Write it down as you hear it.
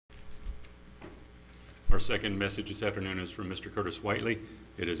Our second message this afternoon is from Mr. Curtis Whiteley.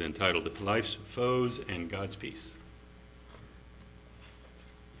 It is entitled Life's Foes and God's Peace.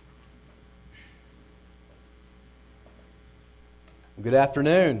 Good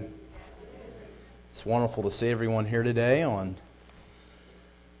afternoon. It's wonderful to see everyone here today on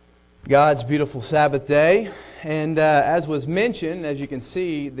God's beautiful Sabbath day. And as was mentioned, as you can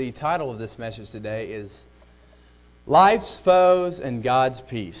see, the title of this message today is Life's Foes and God's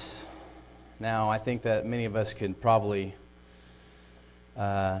Peace. Now, I think that many of us can probably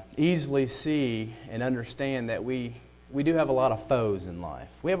easily see and understand that we do have a lot of foes in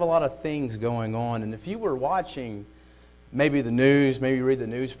life. We have a lot of things going on. And if you were watching maybe the news, maybe you read the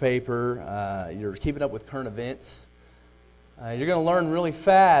newspaper, you're keeping up with current events, you're going to learn really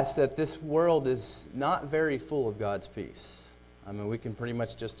fast that this world is not very full of God's peace. I mean, we can pretty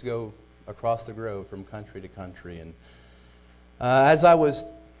much just go across the globe from country to country. And as I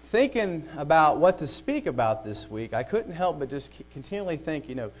was thinking about what to speak about this week, I couldn't help but just continually think,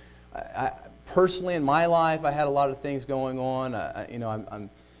 I personally in my life, I had a lot of things going on.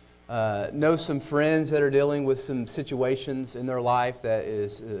 I know some friends that are dealing with some situations in their life that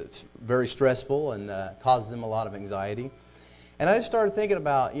is very stressful and causes them a lot of anxiety. And I just started thinking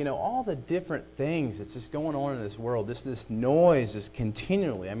about, all the different things that's just going on in this world. This noise is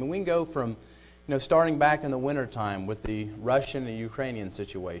continually. I mean, we can go from, starting back in the wintertime with the Russian and Ukrainian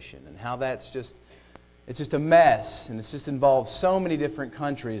situation and how it's just a mess, and it's just involved so many different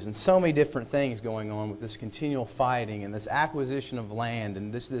countries and so many different things going on with this continual fighting and this acquisition of land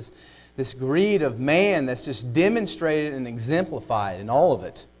and this greed of man that's just demonstrated and exemplified in all of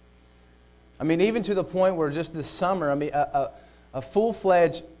it. I mean, even to the point where just this summer, a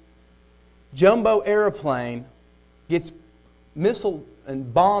full-fledged jumbo airplane gets missile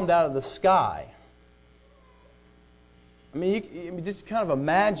and bombed out of the sky. I mean, you just kind of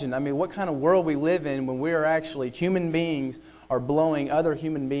imagine, what kind of world we live in when we are actually, human beings are blowing other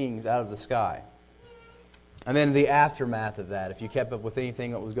human beings out of the sky. And then the aftermath of that, if you kept up with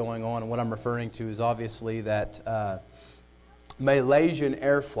anything that was going on, and what I'm referring to is obviously that Malaysian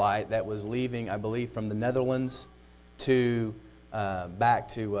air flight that was leaving, I believe, from the Netherlands to back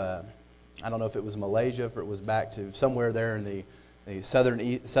to, I don't know if it was Malaysia, if it was back to somewhere there in the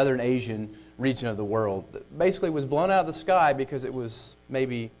southern Asian region of the world, that basically was blown out of the sky because it was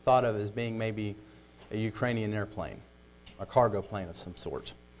maybe thought of as being maybe a Ukrainian airplane, a cargo plane of some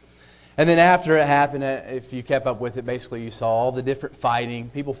sort. And then after it happened, if you kept up with it, basically you saw all the different fighting,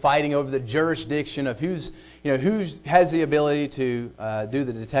 people fighting over the jurisdiction of who has the ability to do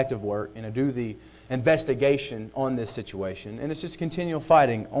the detective work, do the investigation on this situation. And it's just continual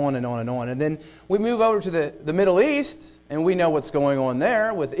fighting on and on and on. And then we move over to the Middle East, and we know what's going on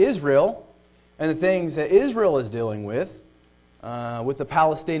there with Israel and the things that Israel is dealing with the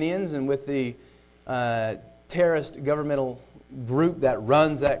Palestinians and with the terrorist governmental group that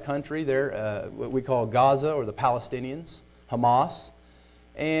runs that country there, what we call Gaza, or the Palestinians, Hamas,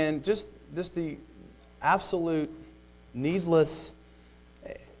 and just the absolute needless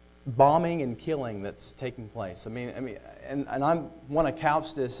bombing and killing that's taking place. And I want to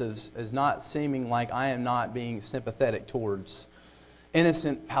couch this as not seeming like I am not being sympathetic towards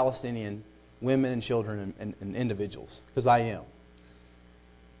innocent Palestinian women and children and individuals, because I am.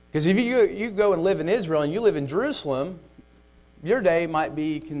 Because if you go and live in Israel and you live in Jerusalem, your day might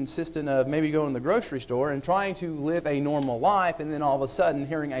be consistent of maybe going to the grocery store and trying to live a normal life, and then all of a sudden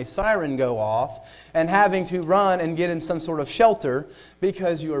hearing a siren go off and having to run and get in some sort of shelter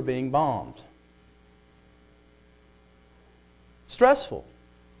because you are being bombed. Stressful.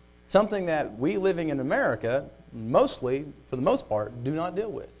 Something that we living in America mostly, for the most part, do not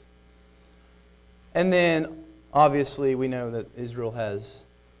deal with. And then, obviously, we know that Israel has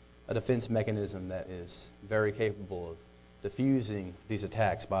a defense mechanism that is very capable of diffusing these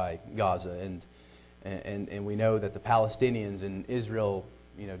attacks by Gaza, and we know that the Palestinians and Israel,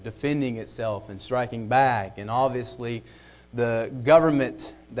 defending itself and striking back, and obviously the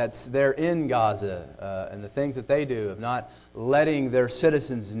government that's there in Gaza and the things that they do of not letting their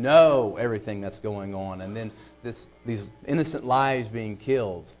citizens know everything that's going on, and then these innocent lives being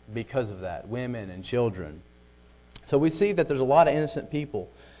killed because of that, women and children. So we see that there's a lot of innocent people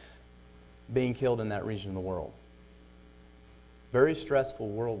being killed in that region of the world. Very stressful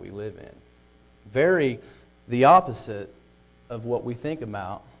world we live in. Very the opposite of what we think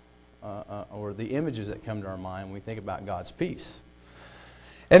about or the images that come to our mind when we think about God's peace.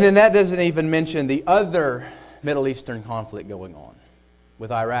 And then that doesn't even mention the other Middle Eastern conflict going on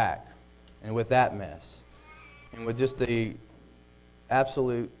with Iraq and with that mess and with just the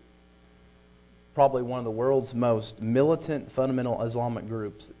absolute, probably one of the world's most militant, fundamental Islamic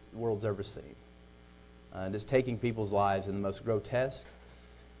groups that the world's ever seen. just taking people's lives in the most grotesque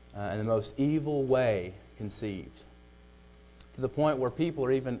and the most evil way conceived. To the point where people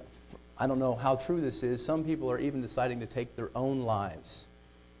are even, I don't know how true this is, some people are even deciding to take their own lives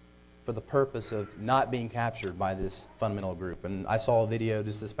for the purpose of not being captured by this fundamental group. And I saw a video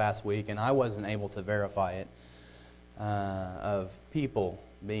just this past week, and I wasn't able to verify it, of people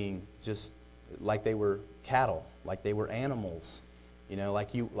being just like they were cattle, like they were animals. You know,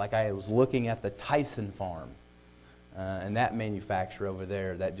 like I was looking at the Tyson farm, and that manufacturer over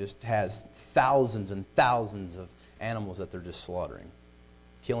there that just has thousands and thousands of animals that they're just slaughtering,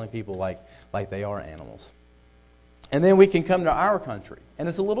 killing people like they are animals. And then we can come to our country, and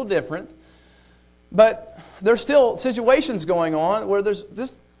it's a little different, but there's still situations going on where there's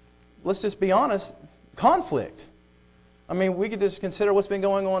just, let's just be honest, conflict. I mean, we could just consider what's been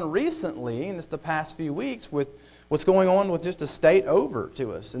going on recently in just the past few weeks with what's going on with just a state over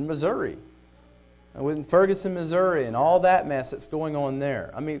to us in Missouri, in Ferguson, Missouri, and all that mess that's going on there.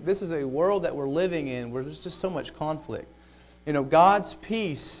 I mean, this is a world that we're living in where there's just so much conflict. You know, God's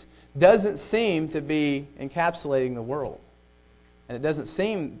peace doesn't seem to be encapsulating the world. And it doesn't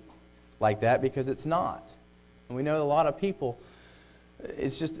seem like that because it's not. And we know a lot of people,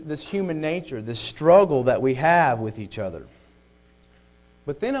 it's just this human nature, this struggle that we have with each other.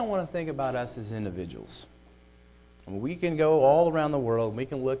 But then I want to think about us as individuals. And we can go all around the world, and we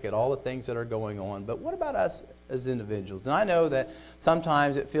can look at all the things that are going on, but what about us as individuals? And I know that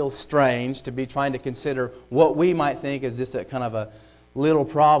sometimes it feels strange to be trying to consider what we might think is just a kind of a little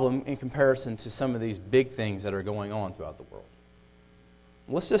problem in comparison to some of these big things that are going on throughout the world.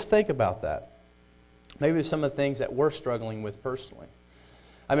 Let's just think about that. Maybe some of the things that we're struggling with personally.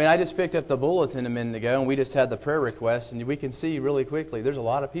 I mean, I just picked up the bulletin a minute ago, and we just had the prayer requests, and we can see really quickly there's a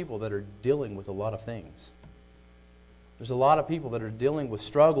lot of people that are dealing with a lot of things. There's a lot of people that are dealing with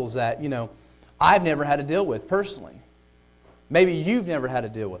struggles that, you know, I've never had to deal with personally. Maybe you've never had to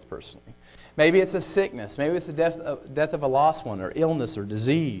deal with personally. Maybe it's a sickness. Maybe it's the death of a lost one, or illness, or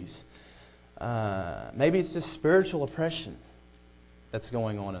disease. Maybe it's just spiritual oppression that's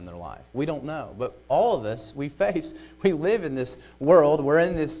going on in their life. We don't know. But all of us, we live in this world. We're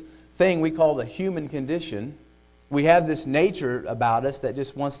in this thing we call the human condition. We have this nature about us that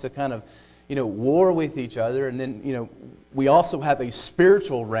just wants to kind of, you know, war with each other. And then, you know, we also have a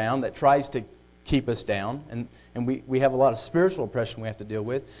spiritual realm that tries to keep us down. And we have a lot of spiritual oppression we have to deal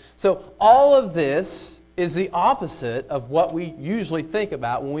with. So all of this is the opposite of what we usually think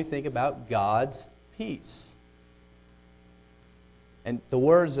about when we think about God's peace. And the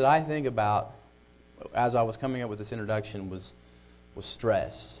words that I think about as I was coming up with this introduction was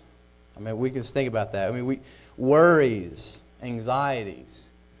stress. I mean, we can just think about that. I mean, worries, anxieties.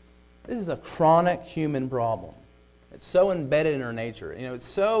 This is a chronic human problem. It's so embedded in our nature. You know, it's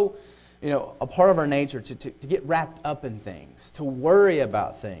so, you know, a part of our nature to get wrapped up in things, to worry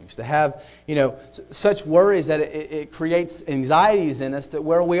about things, to have, you know, such worries that it creates anxieties in us that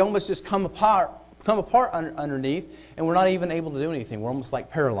where we almost just come apart underneath, and we're not even able to do anything. We're almost like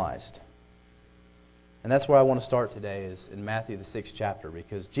paralyzed. And that's where I want to start today, is in Matthew the 6th chapter,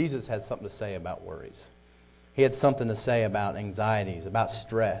 because Jesus had something to say about worries. He had something to say about anxieties, about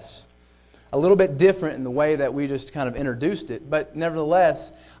stress. A little bit different in the way that we just kind of introduced it, but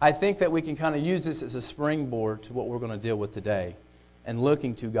nevertheless, I think that we can kind of use this as a springboard to what we're going to deal with today, and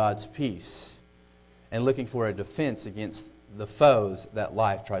looking to God's peace, and looking for a defense against the foes that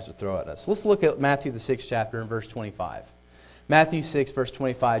life tries to throw at us. Let's look at Matthew the 6th chapter and verse 25. Matthew 6, verse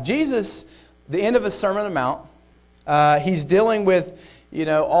 25. Jesus, the end of His Sermon on the Mount, He's dealing with, you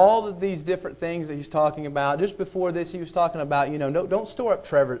know, all of these different things that He's talking about. Just before this, He was talking about, you know, don't store up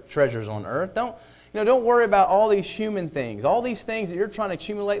treasures on earth. Don't worry about all these human things. All these things that you're trying to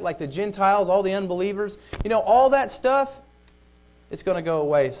accumulate, like the Gentiles, all the unbelievers. You know, all that stuff, it's going to go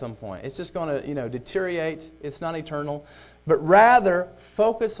away at some point. It's just going to, you know, deteriorate. It's not eternal. But rather,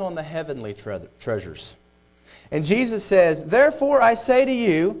 focus on the heavenly treasures. And Jesus says, "Therefore I say to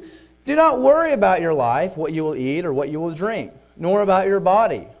you, do not worry about your life, what you will eat or what you will drink, nor about your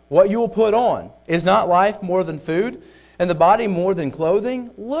body, what you will put on. Is not life more than food, and the body more than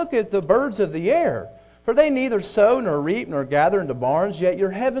clothing? Look at the birds of the air, for they neither sow nor reap nor gather into barns, yet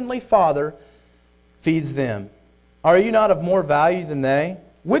your heavenly Father feeds them. Are you not of more value than they?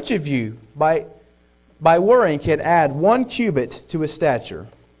 Which of you, by worrying, can add 1 cubit to his stature?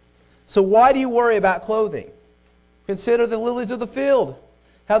 So why do you worry about clothing? Consider the lilies of the field,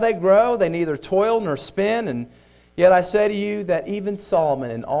 how they grow. They neither toil nor spin. And yet I say to you that even Solomon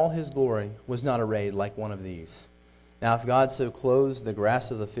in all his glory was not arrayed like one of these. Now if God so clothes the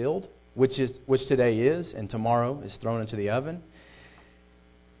grass of the field, which today is and tomorrow is thrown into the oven,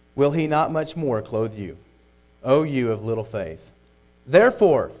 will He not much more clothe you, O you of little faith?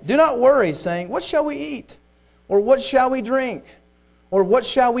 Therefore, do not worry, saying, what shall we eat? Or what shall we drink? Or what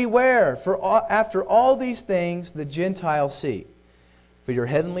shall we wear? For after all these things the Gentiles seek. For your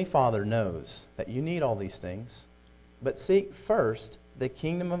heavenly Father knows that you need all these things. But seek first the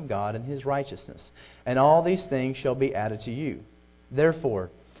kingdom of God and His righteousness, and all these things shall be added to you. Therefore,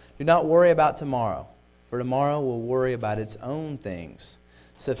 do not worry about tomorrow, for tomorrow will worry about its own things.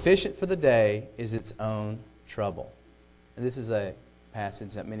 Sufficient for the day is its own trouble. And this is a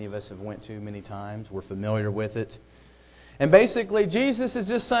passage that many of us have went to many times. We're familiar with it. And basically, Jesus is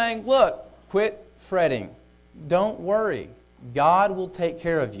just saying, look, quit fretting. Don't worry. God will take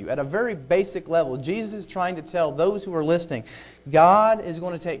care of you. At a very basic level, Jesus is trying to tell those who are listening, God is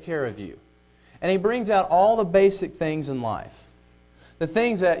going to take care of you. And He brings out all the basic things in life. The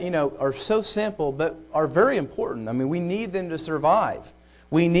things that, are so simple but are very important. I mean, we need them to survive.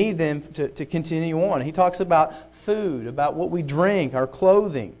 We need them to continue on. He talks about food, about what we drink, our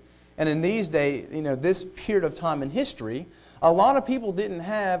clothing. And in these days, this period of time in history, a lot of people didn't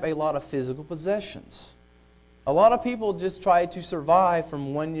have a lot of physical possessions. A lot of people just tried to survive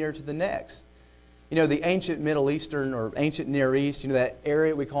from one year to the next. The ancient Middle Eastern or ancient Near East, that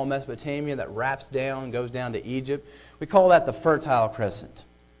area we call Mesopotamia that wraps down, goes down to Egypt, we call that the Fertile Crescent.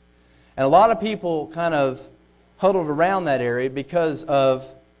 And a lot of people kind of huddled around that area because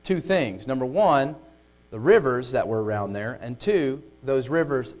of two things. Number one, the rivers that were around there, and two, those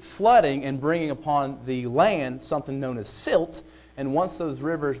rivers flooding and bringing upon the land something known as silt, and once those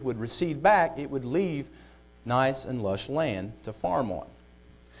rivers would recede back, it would leave nice and lush land to farm on.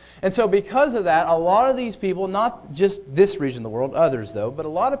 And so because of that, a lot of these people, not just this region of the world, others though, but a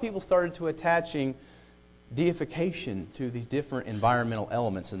lot of people started to attaching deification to these different environmental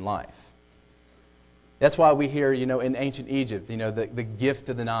elements in life. That's why we hear, in ancient Egypt, the gift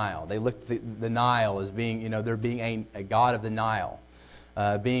of the Nile. They looked at the Nile as being, there being a god of the Nile,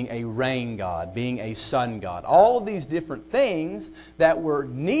 being a rain god, being a sun god. All of these different things that were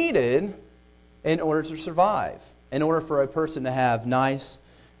needed in order to survive, in order for a person to have nice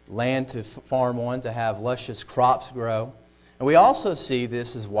land to farm on, to have luscious crops grow. And we also see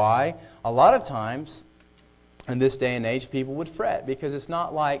this is why a lot of times in this day and age people would fret, because it's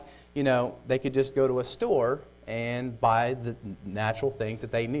not like, they could just go to a store and buy the natural things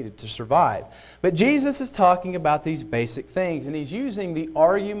that they needed to survive. But Jesus is talking about these basic things, and He's using the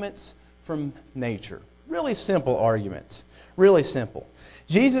arguments from nature. Really simple arguments. Really simple.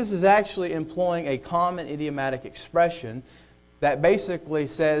 Jesus is actually employing a common idiomatic expression that basically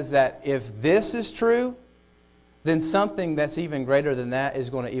says that if this is true, then something that's even greater than that is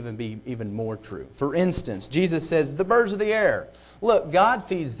going to be even more true. For instance, Jesus says, the birds of the air. Look, God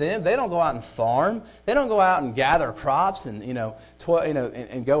feeds them. They don't go out and farm. They don't go out and gather crops and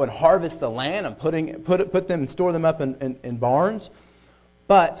and go and harvest the land and put them and store them up in barns.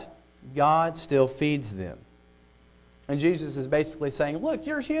 But God still feeds them. And Jesus is basically saying, look,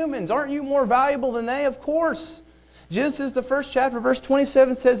 you're humans. Aren't you more valuable than they? Of course. Genesis, the first chapter, verse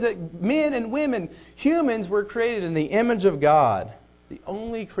 27 says that men and women, humans, were created in the image of God. The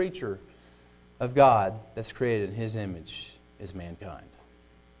only creature of God that's created in His image is mankind.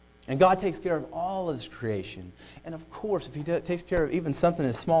 And God takes care of all of His creation. And of course, if He takes care of even something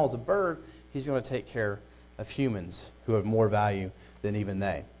as small as a bird, He's going to take care of humans who have more value than even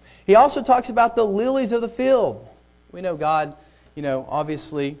they. He also talks about the lilies of the field. We know God,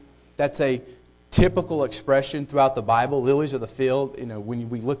 obviously, that's a typical expression throughout the Bible. Lilies of the field, when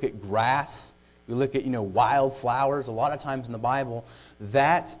we look at grass, we look at, wildflowers, a lot of times in the Bible,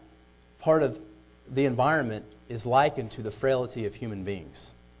 that part of the environment is likened to the frailty of human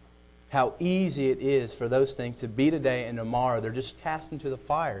beings. How easy it is for those things to be today and tomorrow. They're just cast into the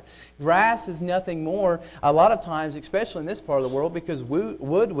fire. Grass is nothing more, a lot of times, especially in this part of the world, because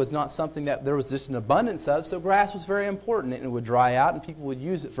wood was not something that there was just an abundance of, so grass was very important, and it would dry out, and people would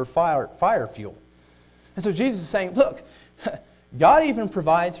use it for fire fuel. And so Jesus is saying, look, God even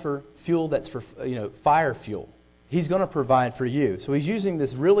provides for fuel that's for fire fuel. He's going to provide for you. So He's using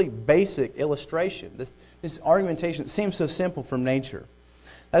this really basic illustration, this argumentation that seems so simple from nature.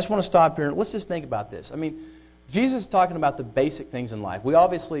 I just want to stop here and let's just think about this. I mean, Jesus is talking about the basic things in life. We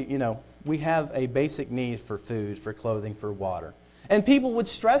obviously, we have a basic need for food, for clothing, for water. And people would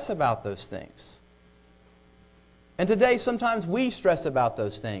stress about those things. And today, sometimes we stress about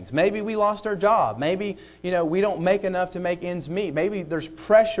those things. Maybe we lost our job. Maybe, we don't make enough to make ends meet. Maybe there's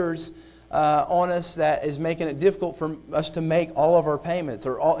pressures on us that is making it difficult for us to make all of our payments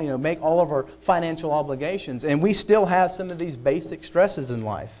or make all of our financial obligations. And we still have some of these basic stresses in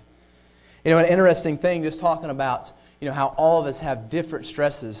life. An interesting thing, just talking about how all of us have different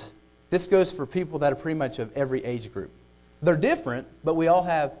stresses. This goes for people that are pretty much of every age group. They're different, but we all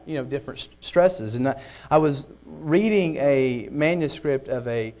have, different stresses. And I was reading a manuscript of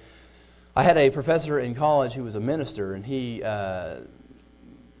I had a professor in college who was a minister, and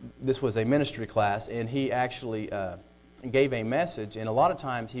this was a ministry class, and he actually gave a message, and a lot of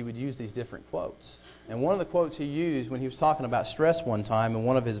times he would use these different quotes. And one of the quotes he used when he was talking about stress one time in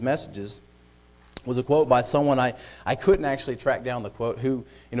one of his messages was a quote by someone I couldn't actually track down the quote, who,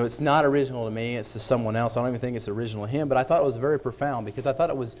 it's not original to me, it's to someone else. I don't even think it's original to him, but I thought it was very profound because I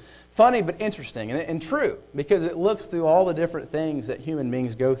thought it was funny but interesting and true, because it looks through all the different things that human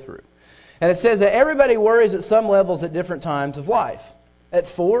beings go through. And it says that everybody worries at some levels at different times of life. At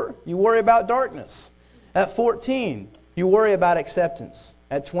 4, you worry about darkness. At 14, you worry about acceptance.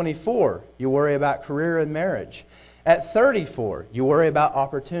 At 24, you worry about career and marriage. At 34, you worry about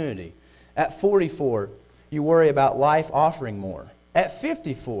opportunity. At 44, you worry about life offering more. At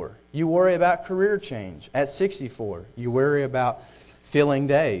 54, you worry about career change. At 64, you worry about filling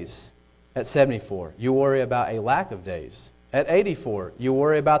days. At 74, you worry about a lack of days. At 84, you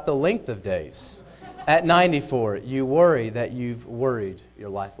worry about the length of days. At 94, you worry that you've worried your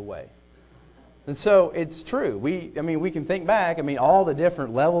life away. And so it's true. We can think back, all the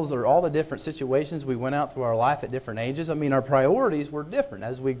different levels or all the different situations we went out through our life at different ages. Our priorities were different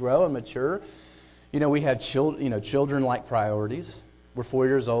as we grow and mature. We have children like priorities. We're 4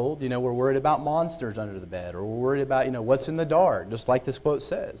 years old. We're worried about monsters under the bed, or we're worried about, what's in the dark, just like this quote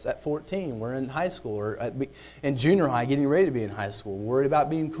says. At 14, we're in high school, or in junior high, getting ready to be in high school. We're worried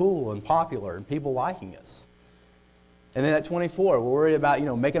about being cool and popular and people liking us. And then at 24, we're worried about,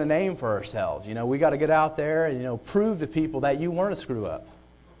 making a name for ourselves. We got to get out there and, prove to people that you weren't a screw-up.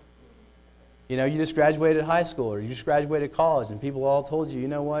 You just graduated high school or you just graduated college, and people all told you,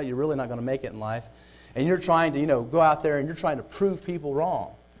 you're really not going to make it in life. And you're trying to, go out there and you're trying to prove people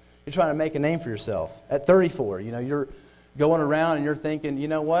wrong. You're trying to make a name for yourself. At 34, you're going around and you're thinking,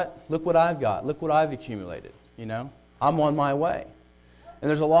 look what I've got. Look what I've accumulated. I'm on my way. And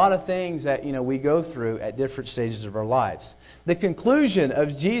there's a lot of things that, we go through at different stages of our lives. The conclusion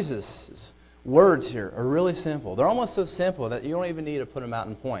of Jesus' words here are really simple. They're almost so simple that you don't even need to put them out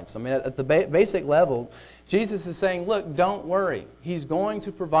in points. At the basic level, Jesus is saying, look, don't worry. He's going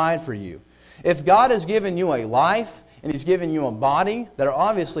to provide for you. If God has given you a life and He's given you a body that are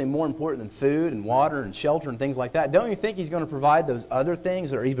obviously more important than food and water and shelter and things like that, don't you think He's going to provide those other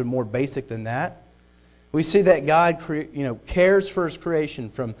things that are even more basic than that? We see that God cares for His creation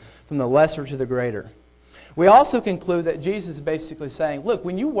from the lesser to the greater. We also conclude that Jesus is basically saying, look,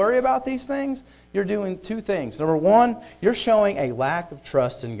 when you worry about these things, you're doing two things. Number one, you're showing a lack of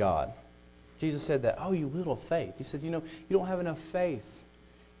trust in God. Jesus said that, oh, you little faith. He says, you don't have enough faith.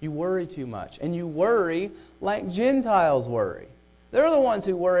 You worry too much. And you worry like Gentiles worry. They're the ones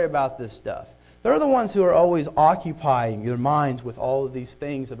who worry about this stuff. They're the ones who are always occupying their minds with all of these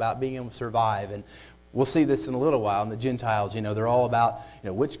things about being able to survive. And we'll see this in a little while. And the Gentiles, they're all about,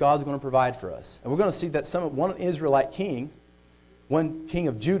 which God's going to provide for us. And we're going to see that one Israelite king, one king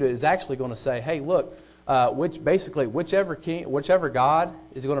of Judah, is actually going to say, hey, look, whichever God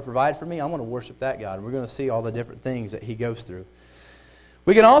is going to provide for me, I'm going to worship that God. And we're going to see all the different things that he goes through.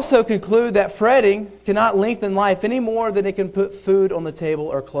 We can also conclude that fretting cannot lengthen life any more than it can put food on the table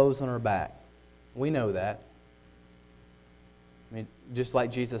or clothes on our back. We know that. Just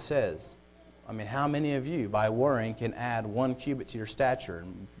like Jesus says. How many of you, by worrying, can add 1 cubit to your stature?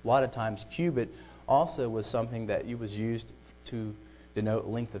 And a lot of times, cubit also was something that was used to denote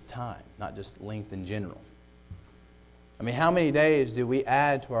length of time, not just length in general. How many days do we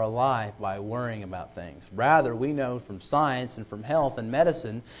add to our life by worrying about things? Rather, we know from science and from health and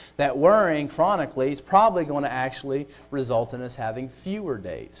medicine that worrying chronically is probably going to actually result in us having fewer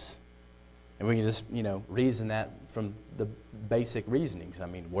days. And we can just, reason that from the basic reasonings.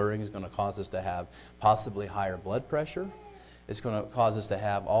 Worrying is going to cause us to have possibly higher blood pressure. It's going to cause us to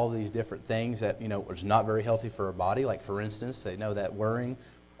have all these different things that, is not very healthy for our body. Like, for instance, they know that worrying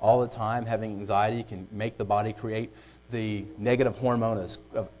all the time, having anxiety, can make the body create the negative hormone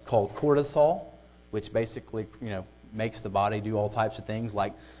called cortisol, which basically, makes the body do all types of things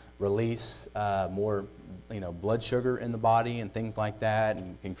like release more, blood sugar in the body and things like that,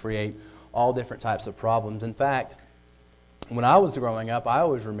 and can create all different types of problems. In fact, when I was growing up, I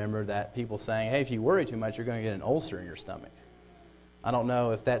always remember that people saying, hey, if you worry too much, you're going to get an ulcer in your stomach. I don't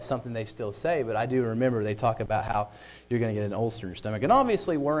know if that's something they still say, but I do remember they talk about how you're going to get an ulcer in your stomach. And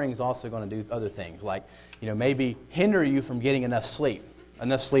obviously, worrying is also going to do other things, like, maybe hinder you from getting enough sleep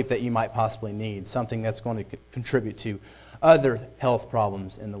that you might possibly need, something that's going to contribute to other health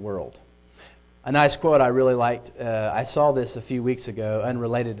problems in the world. A nice quote I really liked. I saw this a few weeks ago,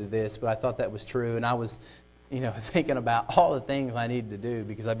 unrelated to this, but I thought that was true. And I was, thinking about all the things I needed to do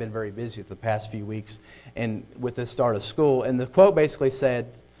because I've been very busy the past few weeks and with the start of school. And the quote basically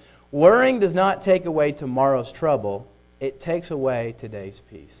said, "Worrying does not take away tomorrow's trouble. It takes away today's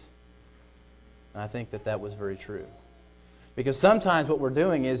peace." And I think that was very true. Because sometimes what we're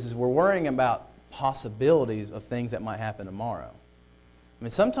doing is we're worrying about possibilities of things that might happen tomorrow. I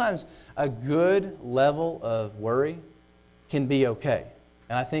mean, sometimes a good level of worry can be okay.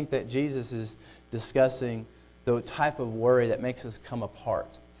 And I think that Jesus is discussing the type of worry that makes us come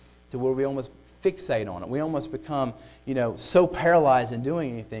apart, to where we almost fixate on it. We almost become, so paralyzed in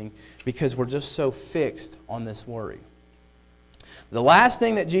doing anything because we're just so fixed on this worry. The last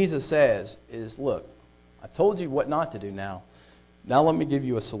thing that Jesus says is, look, I told you what not to do now. Now let me give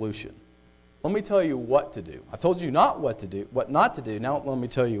you a solution. Let me tell you what to do. I told you not what to do, what not to do. Now let me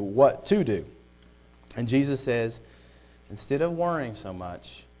tell you what to do. And Jesus says, instead of worrying so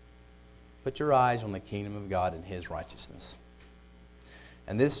much, put your eyes on the kingdom of God and His righteousness.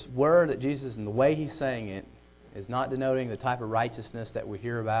 And this word that Jesus, and the way He's saying it, is not denoting the type of righteousness that we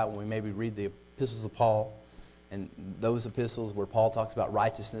hear about when we maybe read the epistles of Paul, and those epistles where Paul talks about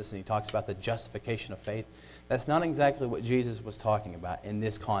righteousness and he talks about the justification of faith. That's not exactly what Jesus was talking about in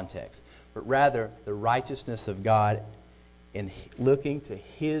this context, but rather the righteousness of God in looking to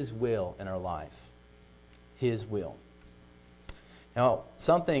His will in our life. His will. Now,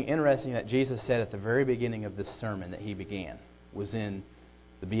 something interesting that Jesus said at the very beginning of this sermon that He began was in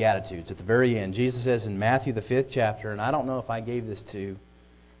the Beatitudes. At the very end, Jesus says in Matthew the 5th chapter, and I don't know if I gave this to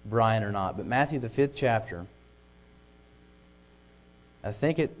Brian or not, but Matthew the 5th chapter,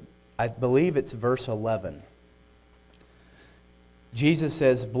 I believe it's verse 11. Jesus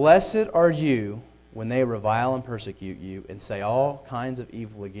says, "Blessed are you when they revile and persecute you and say all kinds of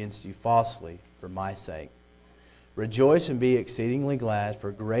evil against you falsely for my sake. Rejoice and be exceedingly glad, for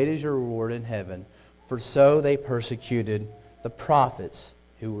great is your reward in heaven, for so they persecuted the prophets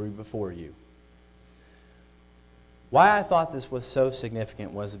who were before you." Why I thought this was so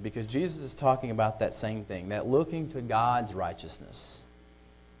significant was because Jesus is talking about that same thing, that looking to God's righteousness.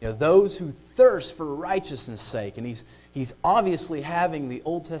 Those who thirst for righteousness' sake. And he's obviously having the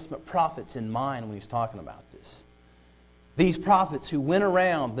Old Testament prophets in mind when he's talking about this. These prophets who went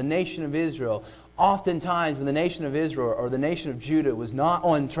around the nation of Israel, oftentimes when the nation of Israel or the nation of Judah was not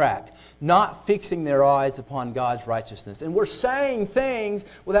on track, not fixing their eyes upon God's righteousness, and were saying things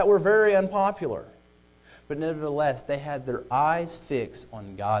that were very unpopular. But nevertheless, they had their eyes fixed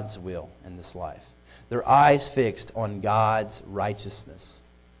on God's will in this life. Their eyes fixed on God's righteousness.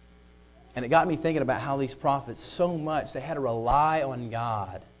 And it got me thinking about how these prophets, so much, they had to rely on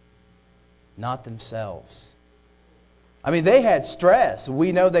God, not themselves. I mean, they had stress.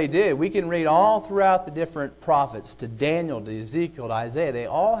 We know they did. We can read all throughout the different prophets, to Daniel, to Ezekiel, to Isaiah. They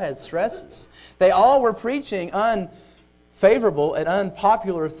all had stresses. They all were preaching unfavorable and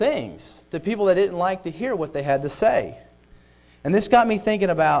unpopular things to people that didn't like to hear what they had to say. And this got me thinking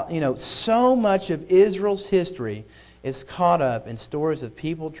about, so much of Israel's history is caught up in stories of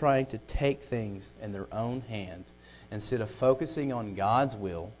people trying to take things in their own hands instead of focusing on God's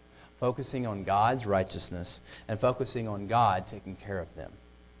will, focusing on God's righteousness, and focusing on God taking care of them.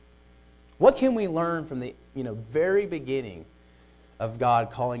 What can we learn from the very beginning of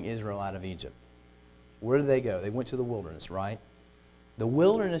God calling Israel out of Egypt? Where did they go? They went to the wilderness, right? The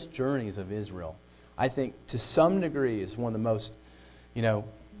wilderness journeys of Israel, I think, to some degree, is one of the most,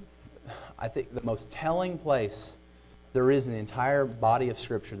 I think the most telling place there is in the entire body of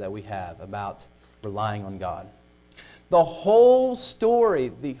Scripture that we have about relying on God. The whole story,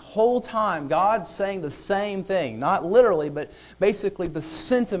 the whole time, God's saying the same thing. Not literally, but basically the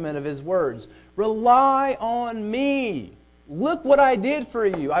sentiment of His words. Rely on me. Look what I did for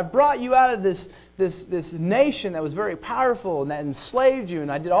you. I brought you out of this nation that was very powerful and that enslaved you,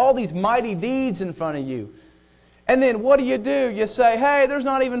 and I did all these mighty deeds in front of you. And then what do? You say, hey, there's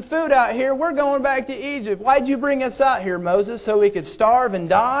not even food out here. We're going back to Egypt. Why'd you bring us out here, Moses, so we could starve and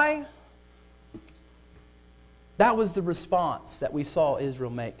die? That was the response that we saw Israel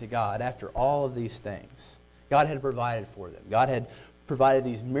make to God after all of these things. God had provided for them. God had provided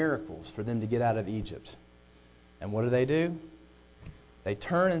these miracles for them to get out of Egypt. And what do? They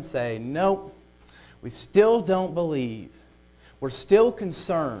turn and say, nope, we still don't believe. We're still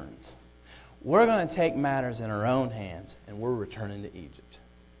concerned. We're going to take matters in our own hands, and we're returning to Egypt.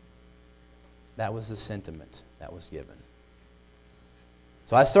 That was the sentiment that was given.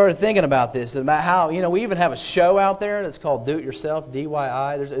 So I started thinking about this, about how, we even have a show out there that's called Do It Yourself,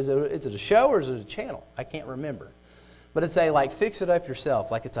 DIY. Is it a show or is it a channel? I can't remember. But it's like Fix It Up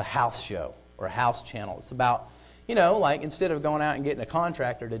Yourself, like it's a house show or a house channel. It's about, like instead of going out and getting a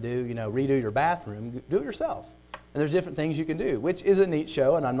contractor to do, redo your bathroom, do it yourself. And there's different things you can do, which is a neat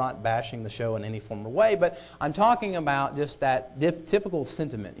show, and I'm not bashing the show in any form or way, but I'm talking about just that typical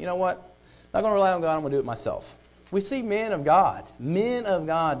sentiment. You know what? I'm not going to rely on God, I'm going to do it myself. We see men of God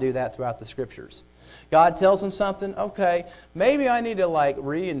do that throughout the Scriptures. God tells them something, okay, maybe I need to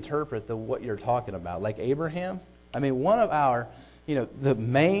reinterpret what you're talking about, like Abraham. I mean, one of our, the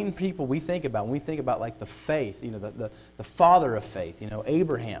main people we think about when we think about the faith, the father of faith,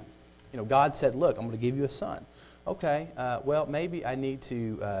 Abraham. God said, look, I'm going to give you a son. Okay, well, maybe I need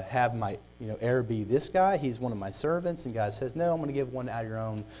to have my heir be this guy. He's one of my servants. And God says, no, I'm going to give one out of your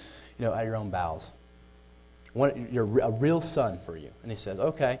own, out of your own bowels. You're a real son for you. And he says,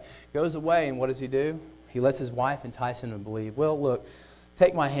 okay. Goes away, and what does he do? He lets his wife entice him to believe, well, look,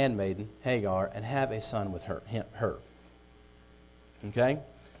 take my handmaiden, Hagar, and have a son with her. Okay?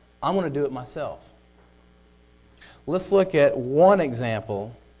 I'm going to do it myself. Let's look at one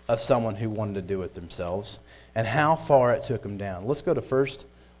example of someone who wanted to do it themselves and how far it took them down. Let's go to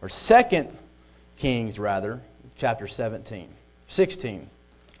 2 Kings, chapter 16.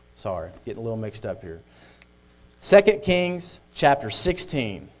 Sorry, getting a little mixed up here. 2 Kings, chapter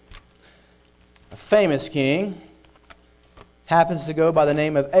 16. A famous king happens to go by the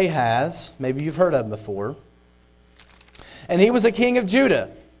name of Ahaz. Maybe you've heard of him before. And he was a king of Judah.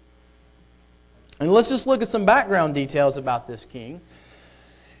 And let's just look at some background details about this king.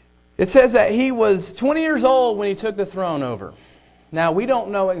 It says that he was 20 years old when he took the throne over. Now, we don't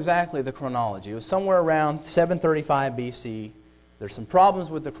know exactly the chronology. It was somewhere around 735 BC. There's some problems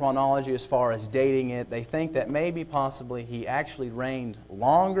with the chronology as far as dating it. They think that maybe possibly he actually reigned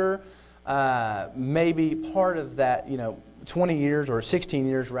longer. Maybe part of that, 20 years or 16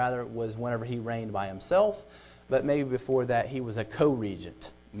 years rather, was whenever he reigned by himself. But maybe before that he was a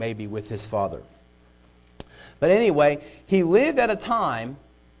co-regent, maybe with his father. But anyway, he lived at a time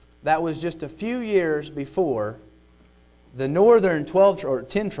that was just a few years before the northern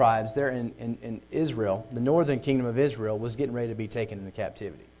 10 tribes there in Israel, the northern kingdom of Israel, was getting ready to be taken into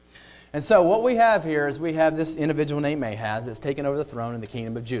captivity. And so what we have here is we have this individual named Ahaz that's taken over the throne in the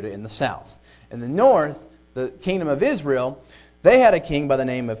kingdom of Judah in the south. In the north, the kingdom of Israel, they had a king by the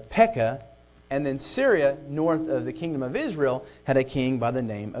name of Pekah, and then Syria, north of the kingdom of Israel, had a king by the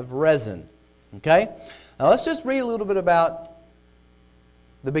name of Rezin. Okay? Now let's just read a little bit about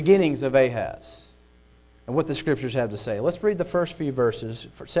the beginnings of Ahaz and what the Scriptures have to say. Let's read the first few verses,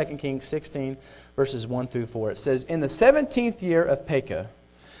 2 Kings 16, verses 1 through 4. It says, in the 17th year of Pekah,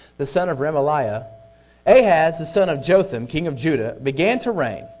 the son of Remaliah, Ahaz, the son of Jotham, king of Judah, began to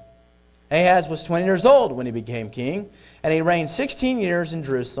reign. Ahaz was 20 years old when he became king, and he reigned 16 years in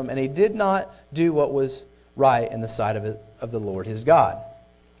Jerusalem, and he did not do what was right in the sight of the Lord his God,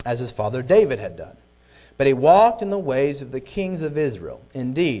 as his father David had done. But he walked in the ways of the kings of Israel.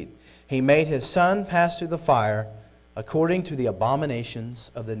 Indeed, he made his son pass through the fire according to the abominations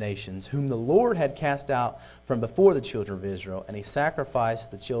of the nations, whom the Lord had cast out from before the children of Israel, and he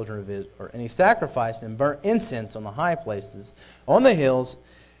sacrificed and burnt incense on the high places, on the hills,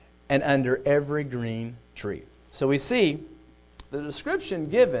 and under every green tree. So we see the description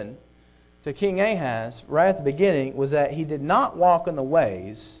given to King Ahaz right at the beginning was that he did not walk in the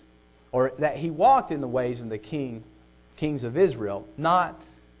ways, or that he walked in the ways of the kings of Israel, not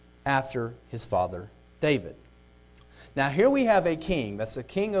after his father David. Now here we have a king, that's a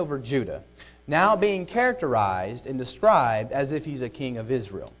king over Judah, now being characterized and described as if he's a king of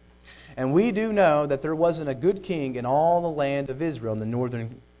Israel. And we do know that there wasn't a good king in all the land of Israel, in the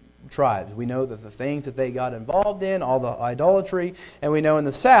northern tribes. We know that the things that they got involved in, all the idolatry, and we know in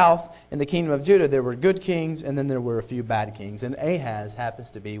the south, in the kingdom of Judah, there were good kings, and then there were a few bad kings, and Ahaz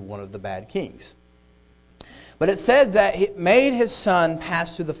happens to be one of the bad kings. But it says that he made his son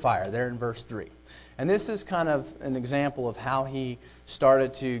pass through the fire, there in verse 3. And this is kind of an example of how he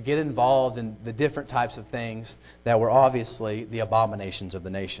started to get involved in the different types of things that were obviously the abominations of the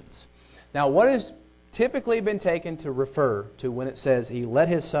nations. Now, what has typically been taken to refer to when it says he let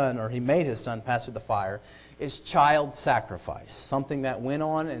his son, or he made his son pass through the fire, is child sacrifice. Something that went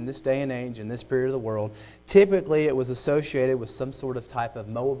on in this day and age, in this period of the world. Typically it was associated with some sort of type of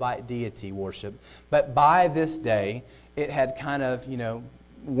Moabite deity worship. But by this day, it had kind of,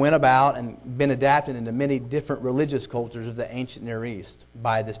 went about and been adapted into many different religious cultures of the ancient Near East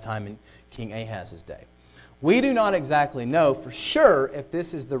by this time in King Ahaz's day. We do not exactly know for sure if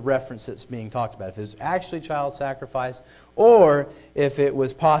this is the reference that's being talked about, if it was actually child sacrifice, or if it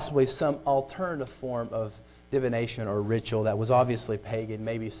was possibly some alternative form of divination or ritual that was obviously pagan,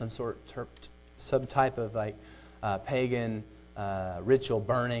 maybe some type of pagan ritual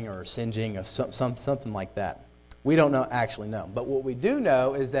burning or singeing or something like that. We don't actually know. But what we do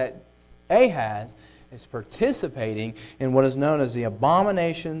know is that Ahaz is participating in what is known as the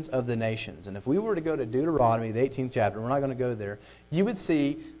abominations of the nations. And if we were to go to Deuteronomy, the 18th chapter, we're not going to go there, you would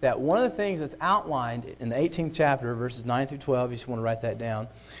see that one of the things that's outlined in the 18th chapter, verses 9 through 12, you just want to write that down,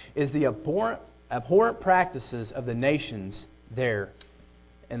 is the abhorrent practices of the nations there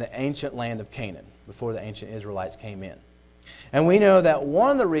in the ancient land of Canaan, before the ancient Israelites came in. And we know that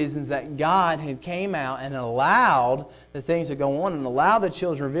one of the reasons that God had came out and allowed the things to go on and allowed the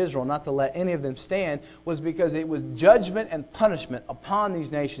children of Israel not to let any of them stand was because it was judgment and punishment upon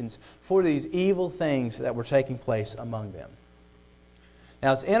these nations for these evil things that were taking place among them.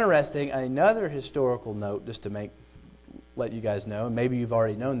 Now it's interesting, another historical note just to let you guys know, and maybe you've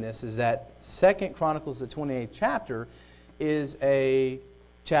already known this, is that 2 Chronicles, the 28th chapter, is a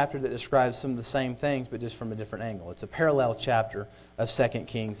chapter that describes some of the same things, but just from a different angle. It's a parallel chapter of 2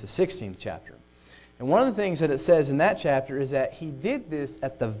 Kings, the 16th chapter. And one of the things that it says in that chapter is that he did this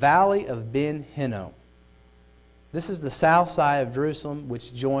at the valley of Ben Hinnom. This is the south side of Jerusalem,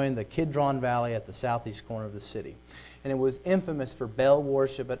 which joined the Kidron Valley at the southeast corner of the city. And it was infamous for Baal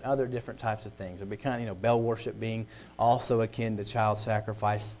worship and other different types of things. It would be kind of, Baal worship being also akin to child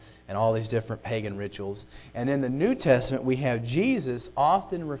sacrifice and all these different pagan rituals. And in the New Testament, we have Jesus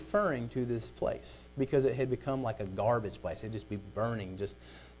often referring to this place because it had become like a garbage place. It'd just be burning, just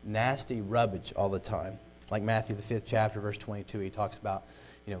nasty rubbish all the time. Like Matthew, the 5th chapter, verse 22, he talks about,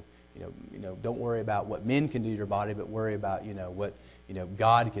 don't worry about what men can do to your body, but worry about, what,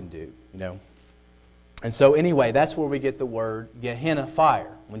 God can do, And so anyway, that's where we get the word Gehenna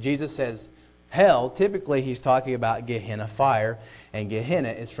fire. When Jesus says hell, typically he's talking about Gehenna fire, and Gehenna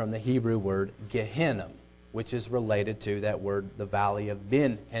is from the Hebrew word Gehinnom, which is related to that word, the valley of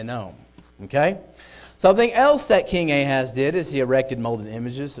Ben Hinnom. Okay? Something else that King Ahaz did is he erected molded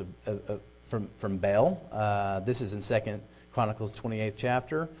images from Baal. This is in 2 Chronicles 28th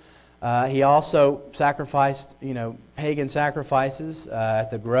chapter. He also sacrificed, pagan sacrifices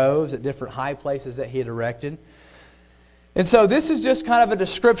at the groves, at different high places that he had erected. And so this is just kind of a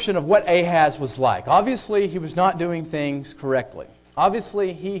description of what Ahaz was like. Obviously, he was not doing things correctly.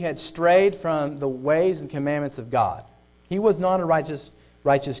 Obviously, he had strayed from the ways and commandments of God. He was not a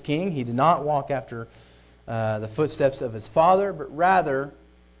righteous king. He did not walk after the footsteps of his father, but rather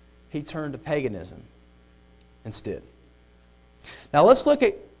he turned to paganism instead. Now let's look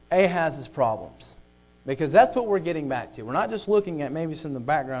at Ahaz's problems, because that's what we're getting back to. We're not just looking at maybe some of the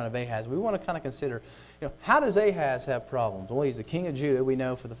background of Ahaz. We want to kind of consider, how does Ahaz have problems? Well, he's the king of Judah. We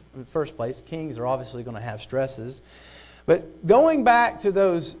know for the first place, kings are obviously going to have stresses. But going back to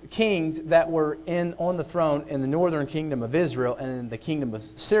those kings that were on the throne in the northern kingdom of Israel and in the kingdom of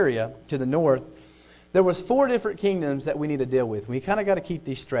Syria to the north, there was 4 different kingdoms that we need to deal with. We kind of got to keep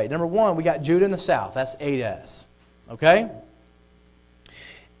these straight. Number 1, we got Judah in the south. That's Ahaz. Okay?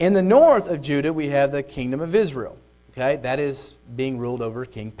 In the north of Judah, we have the kingdom of Israel. Okay? That is being ruled over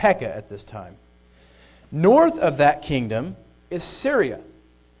King Pekah at this time. North of that kingdom is Syria,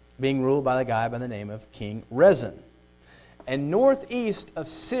 being ruled by the guy by the name of King Rezin. And northeast of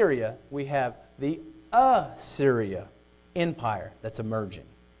Syria, we have the Assyria Empire that's emerging.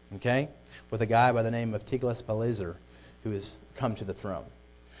 Okay? With a guy by the name of Tiglath-Pileser who has come to the throne.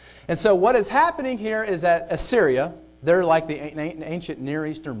 And so what is happening here is that Assyria, they're like the ancient Near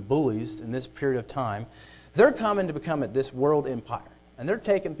Eastern bullies in this period of time. They're coming to become this world empire. And they're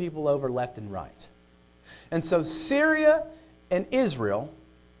taking people over left and right. And so Syria and Israel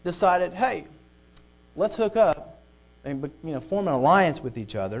decided, hey, let's hook up and form an alliance with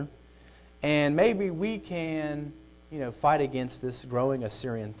each other. And maybe we can fight against this growing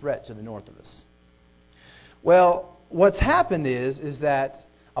Assyrian threat to the north of us. Well, what's happened is that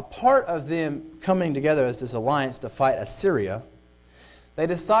a part of them coming together as this alliance to fight Assyria, they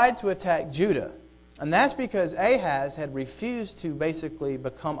decide to attack Judah. And that's because Ahaz had refused to basically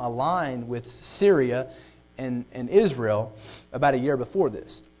become aligned with Syria and Israel about a year before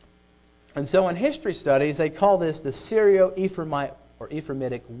this. And so in history studies, they call this the Syro-Ephraimite or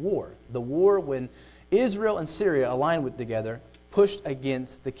Ephraimitic War. The war when Israel and Syria aligned together, pushed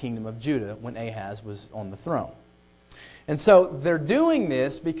against the kingdom of Judah when Ahaz was on the throne. And so they're doing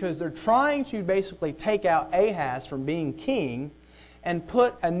this because they're trying to basically take out Ahaz from being king and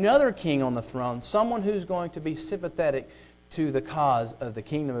put another king on the throne, someone who's going to be sympathetic to the cause of the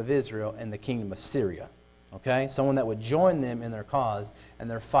kingdom of Israel and the kingdom of Syria. Okay? Someone that would join them in their cause and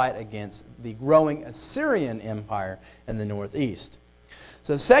their fight against the growing Assyrian Empire in the northeast.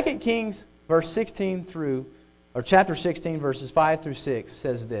 So 2 Kings chapter 16, verses 5 through 6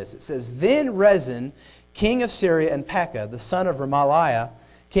 says this. It says, Then Rezin, king of Syria, and Pekah, the son of Remaliah,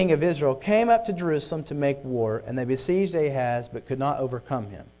 king of Israel, came up to Jerusalem to make war, and they besieged Ahaz, but could not overcome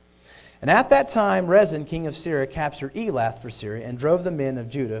him. And at that time Rezin, king of Syria, captured Elath for Syria, and drove the men of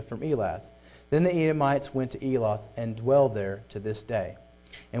Judah from Elath. Then the Edomites went to Elath and dwell there to this day.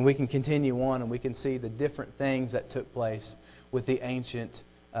 And we can continue on, and we can see the different things that took place with the ancient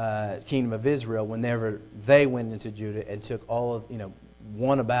kingdom of Israel whenever they went into Judah and took all of,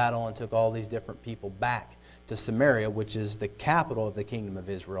 won a battle and took all these different people back to Samaria, which is the capital of the kingdom of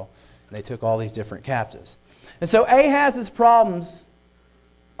Israel. And they took all these different captives. And so Ahaz's problems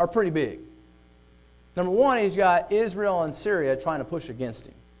are pretty big. Number one, he's got Israel and Syria trying to push against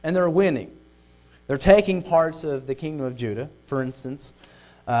him. And they're winning. They're taking parts of the kingdom of Judah. For instance,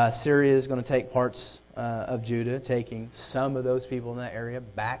 Syria is going to take parts of Judah, taking some of those people in that area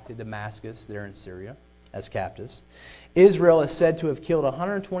back to Damascus there in Syria as captives. Israel is said to have killed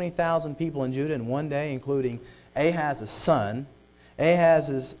 120,000 people in Judah in one day, including Ahaz's son,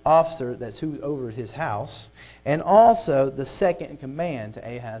 Ahaz's officer that's who's over his house, and also the second in command to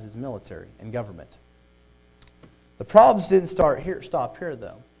Ahaz's military and government. The problems didn't stop here,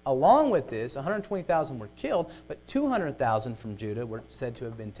 though. Along with this, 120,000 were killed, but 200,000 from Judah were said to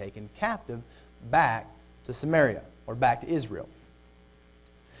have been taken captive back to Samaria, or back to Israel.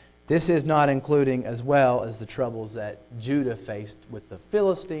 This is not including as well as the troubles that Judah faced with the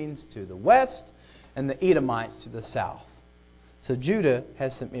Philistines to the west and the Edomites to the south. So Judah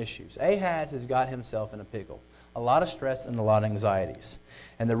has some issues. Ahaz has got himself in a pickle. A lot of stress and a lot of anxieties.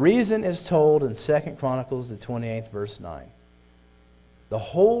 And the reason is told in 2 Chronicles, the 28th, verse 9. The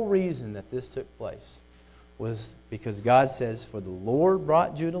whole reason that this took place was because God says, "For the Lord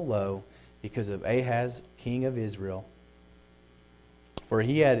brought Judah low because of Ahaz, king of Israel, for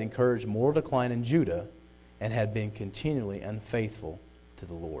he had encouraged moral decline in Judah and had been continually unfaithful to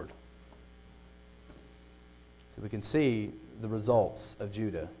the Lord." So we can see the results of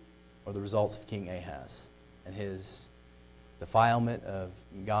Judah, or the results of King Ahaz, and his defilement of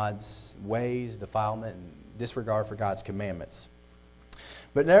God's ways, defilement and disregard for God's commandments.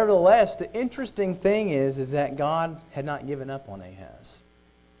 But nevertheless, the interesting thing is that God had not given up on Ahaz.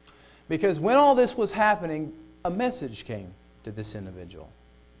 Because when all this was happening, a message came to this individual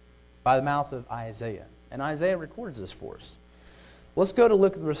by the mouth of Isaiah. And Isaiah records this for us. Let's go to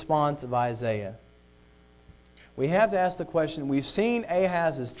look at the response of Isaiah. We have to ask the question, we've seen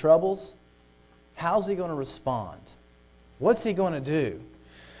Ahaz's troubles. How's he going to respond? What's he going to do?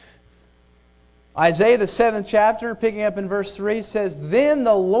 Isaiah, the 7th chapter, picking up in verse 3, says, "Then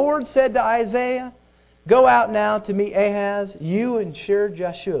the Lord said to Isaiah, Go out now to meet Ahaz, you and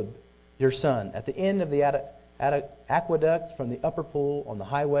Shear-Jashub, your son, at the end of the aqueduct from the upper pool on the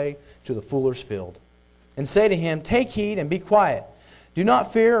highway to the fuller's field. And say to him, Take heed and be quiet. Do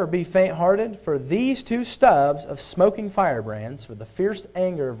not fear or be faint-hearted, for these two stubs of smoking firebrands, for the fierce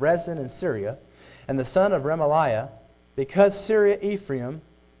anger of Rezin in Syria, and the son of Remaliah, because Syria Ephraim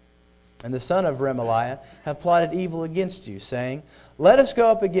and the son of Remaliah have plotted evil against you, saying, Let us go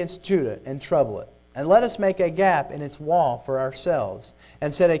up against Judah and trouble it, and let us make a gap in its wall for ourselves,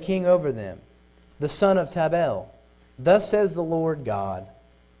 and set a king over them, the son of Tabel. Thus says the Lord God,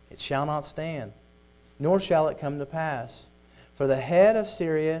 It shall not stand, nor shall it come to pass. For the head of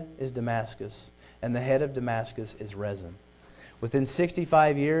Syria is Damascus, and the head of Damascus is Rezin. Within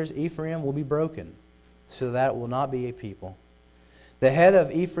 65 years Ephraim will be broken, so that it will not be a people. The head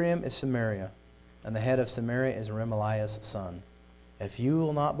of Ephraim is Samaria, and the head of Samaria is Remaliah's son. If you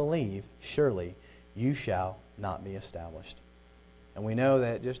will not believe, surely you shall not be established." And we know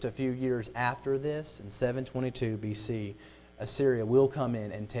that just a few years after this, in 722 BC, Assyria will come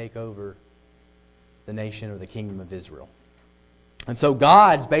in and take over the nation or the kingdom of Israel. And so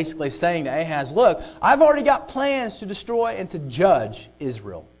God's basically saying to Ahaz, look, I've already got plans to destroy and to judge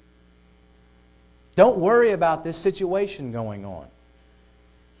Israel. Don't worry about this situation going on.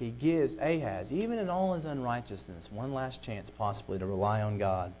 He gives Ahaz, even in all his unrighteousness, one last chance possibly to rely on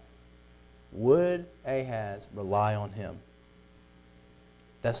God. Would Ahaz rely on him?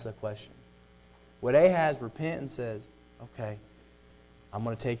 That's the question. Would Ahaz repent and say, okay, I'm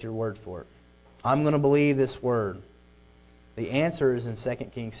going to take your word for it. I'm going to believe this word. The answer is in 2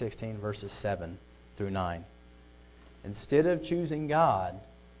 Kings 16, verses 7 through 9. Instead of choosing God,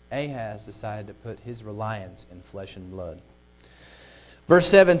 Ahaz decided to put his reliance in flesh and blood. Verse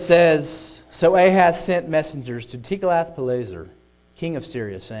 7 says, So Ahaz sent messengers to Tiglath-Pileser, king of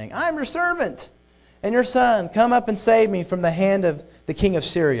Syria, saying, I am your servant and your son. Come up and save me from the hand of the king of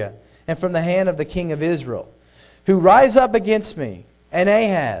Syria and from the hand of the king of Israel, who rise up against me. And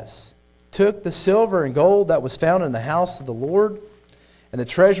Ahaz took the silver and gold that was found in the house of the Lord and the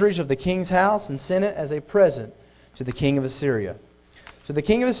treasuries of the king's house, and sent it as a present to the king of Assyria. So the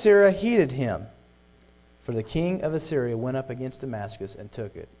king of Assyria heeded him, for the king of Assyria went up against Damascus and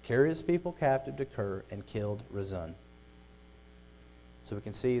took it, carried his people captive to Kir, and killed Rezun. So we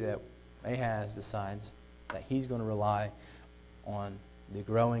can see that Ahaz decides that he's going to rely on the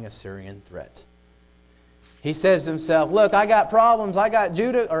growing Assyrian threat. He says to himself, look, I got problems. I got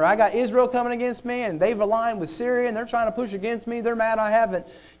Israel coming against me, and they've aligned with Syria, and they're trying to push against me. They're mad I haven't,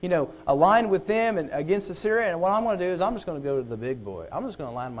 aligned with them and against Assyria. And what I'm going to do is I'm just going to go to the big boy. I'm just going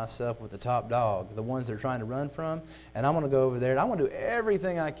to align myself with the top dog, the ones they're trying to run from, and I'm going to go over there, and I'm going to do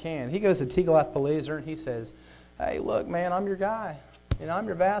everything I can. He goes to Tiglath-Pileser, and he says, hey, look, man, I'm your guy. I'm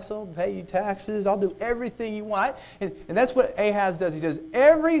your vassal, pay you taxes, I'll do everything you want. And that's what Ahaz does. He does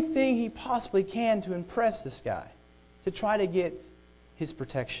everything he possibly can to impress this guy, to try to get his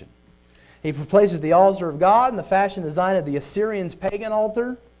protection. He replaces the altar of God in the fashion design of the Assyrians' pagan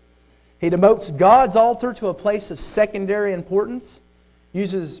altar. He demotes God's altar to a place of secondary importance,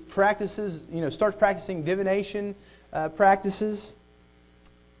 starts practicing divination practices.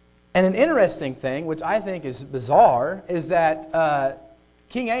 And an interesting thing, which I think is bizarre, is that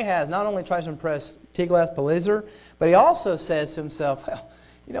King Ahaz not only tries to impress Tiglath-Pileser, but he also says to himself, well,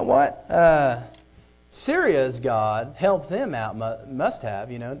 you know what? Syria's God helped them out, must have,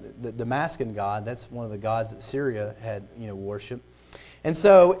 the Damascus God. That's one of the gods that Syria had, worshipped. And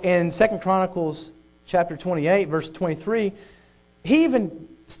so in 2 Chronicles chapter 28, verse 23, he even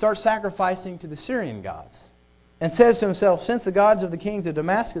starts sacrificing to the Syrian gods. And says to himself, since the gods of the kings of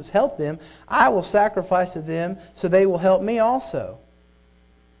Damascus helped them, I will sacrifice to them, so they will help me also.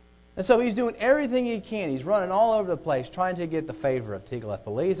 And so he's doing everything he can. He's running all over the place, trying to get the favor of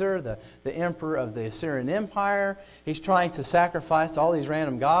Tiglath-Pileser, the emperor of the Assyrian Empire. He's trying to sacrifice to all these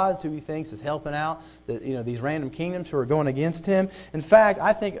random gods who he thinks is helping out these random kingdoms who are going against him. In fact,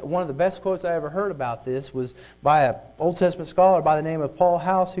 I think one of the best quotes I ever heard about this was by an Old Testament scholar by the name of Paul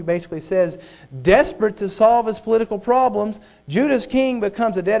House, who basically says, desperate to solve his political problems, Judah's king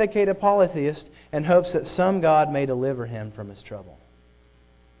becomes a dedicated polytheist and hopes that some God may deliver him from his trouble.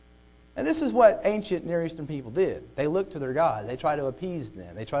 And this is what ancient Near Eastern people did. They looked to their God. They tried to appease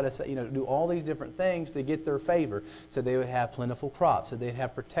them. They tried to do all these different things to get their favor so they would have plentiful crops, so they'd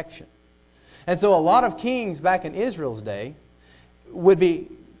have protection. And so a lot of kings back in Israel's day would be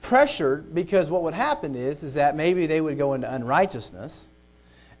pressured because what would happen is that maybe they would go into unrighteousness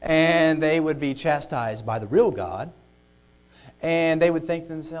and they would be chastised by the real God, and they would think to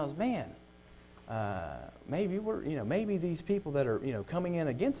themselves, man, maybe these people that are coming in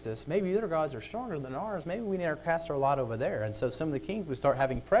against us, maybe their gods are stronger than ours. Maybe we need to cast our lot over there. And so some of the kings would start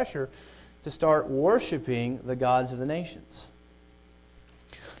having pressure to start worshiping the gods of the nations.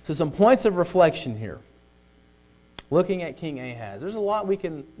 So some points of reflection here. Looking at King Ahaz, there's a lot we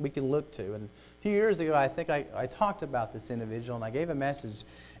can look to. And a few years ago, I think I talked about this individual, and I gave a message,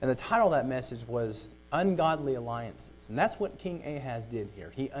 and the title of that message was Ungodly Alliances. And that's what King Ahaz did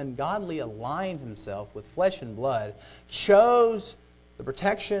here. He ungodly aligned himself with flesh and blood, chose the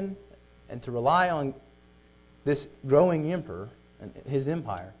protection and to rely on this growing emperor and his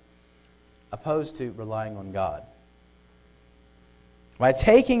empire, opposed to relying on God. By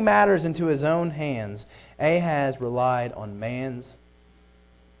taking matters into his own hands, Ahaz relied on man's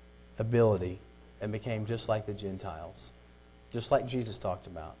ability and became just like the Gentiles, just like Jesus talked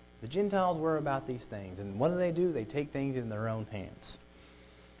about. The Gentiles were about these things, and what do? They take things in their own hands.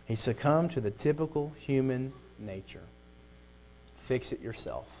 He succumbed to the typical human nature. Fix it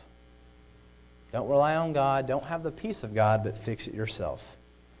yourself. Don't rely on God. Don't have the peace of God, but fix it yourself.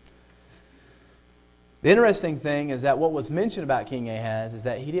 The interesting thing is that what was mentioned about King Ahaz is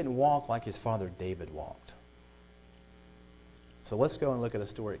that he didn't walk like his father David walked. So let's go and look at a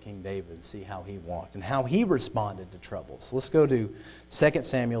story of King David and see how he walked and how he responded to troubles. Let's go to 2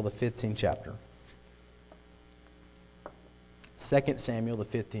 Samuel, the 15th chapter. 2 Samuel, the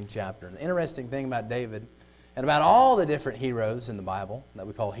 15th chapter. And the interesting thing about David and about all the different heroes in the Bible that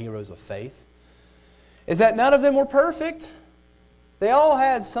we call heroes of faith is that none of them were perfect. They all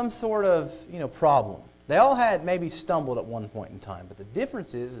had some sort of problem. They all had maybe stumbled at one point in time, but the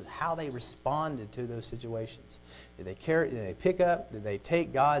difference is how they responded to those situations. Did they pick up? Did they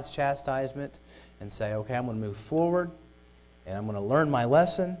take God's chastisement and say, okay, I'm going to move forward and I'm going to learn my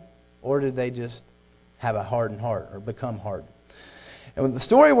lesson? Or did they just have a hardened heart or become hardened? And the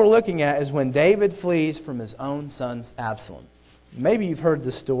story we're looking at is when David flees from his own son Absalom. Maybe you've heard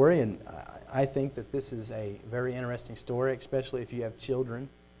this story, and I think that this is a very interesting story, especially if you have children.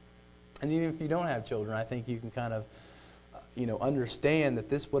 And even if you don't have children, I think you can kind of, understand that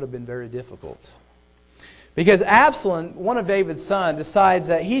this would have been very difficult. Because Absalom, one of David's sons, decides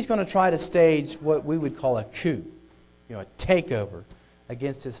that he's going to try to stage what we would call a coup, a takeover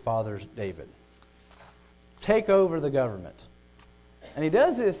against his father David. Take over the government. And he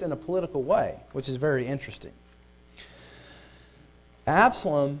does this in a political way, which is very interesting.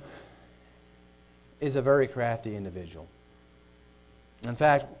 Absalom is a very crafty individual. In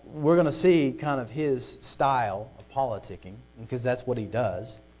fact, we're going to see kind of his style of politicking, because that's what he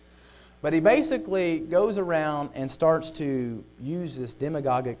does. But he basically goes around and starts to use this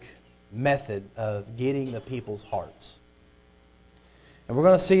demagogic method of getting the people's hearts. And we're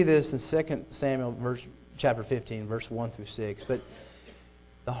going to see this in 2 Samuel chapter 15, verse 1 through 6. But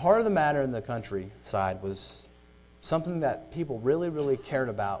the heart of the matter in the countryside was something that people really, really cared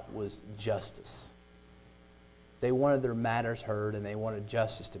about was justice. They wanted their matters heard, and they wanted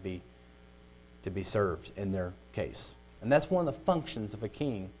justice to be served in their case. And that's one of the functions of a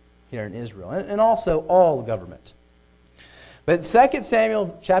king here in Israel, and also all government. But 2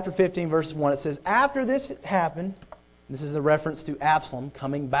 Samuel chapter 15, verse 1, it says, after this happened, this is a reference to Absalom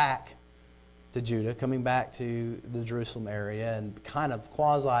coming back to Judah, coming back to the Jerusalem area, and kind of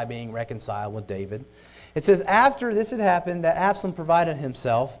quasi being reconciled with David. It says, after this had happened, that Absalom provided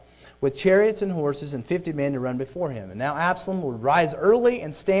himself with chariots and horses and 50 men to run before him. And now Absalom would rise early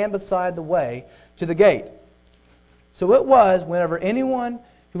and stand beside the way to the gate. So it was, whenever anyone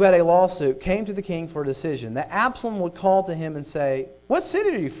who had a lawsuit came to the king for a decision, that Absalom would call to him and say, what city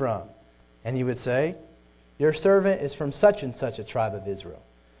are you from? And he would say, your servant is from such and such a tribe of Israel.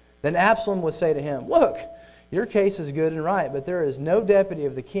 Then Absalom would say to him, look, your case is good and right, but there is no deputy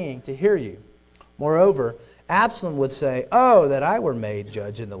of the king to hear you. Moreover, Absalom would say, oh, that I were made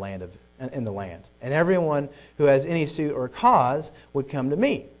judge in the land, and everyone who has any suit or cause would come to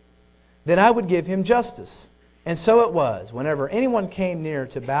me. Then I would give him justice. And so it was, whenever anyone came near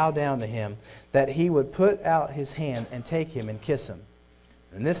to bow down to him, that he would put out his hand and take him and kiss him.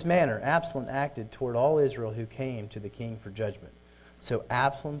 In this manner, Absalom acted toward all Israel who came to the king for judgment. So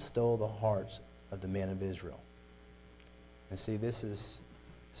Absalom stole the hearts of the men of Israel. And see, this is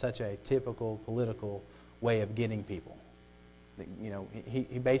such a typical political way of getting people.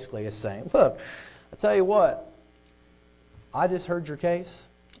 He basically is saying, look, I tell you what, I just heard your case.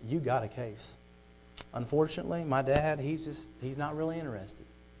 You got a case. Unfortunately, my dad, he's not really interested.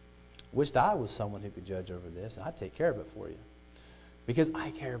 Wished I was someone who could judge over this, and I'd take care of it for you. Because I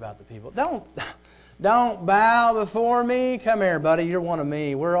care about the people. Don't bow before me. Come here, buddy. You're one of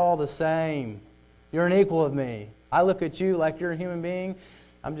me. We're all the same. You're an equal of me. I look at you like you're a human being.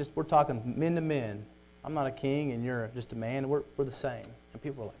 We're talking men to men. I'm not a king and you're just a man. We're the same. And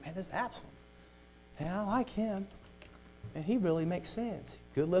people are like, man, this is Absalom. And I like him. And he really makes sense.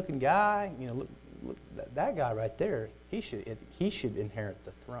 Good-looking guy. Look, that guy right there, he should inherit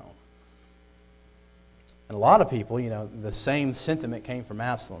the throne. And a lot of people, the same sentiment came from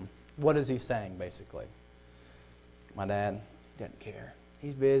Absalom. What is he saying, basically? My dad doesn't care.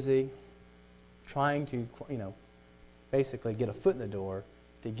 He's busy trying to, basically get a foot in the door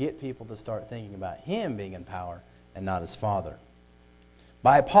to get people to start thinking about him being in power and not his father.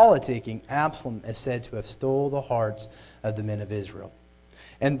 By politicking, Absalom is said to have stole the hearts of the men of Israel.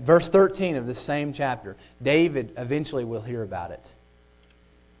 And verse 13 of this same chapter, David eventually will hear about it.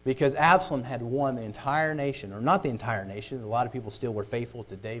 Because Absalom had won the entire nation, or not the entire nation, a lot of people still were faithful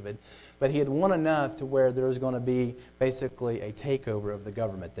to David, but he had won enough to where there was going to be basically a takeover of the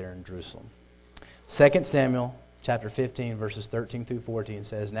government there in Jerusalem. 2 Samuel chapter 15, verses 13 through 14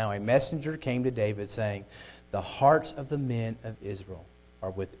 says, now a messenger came to David saying, the hearts of the men of Israel are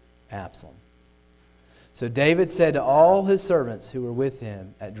with Absalom. So David said to all his servants who were with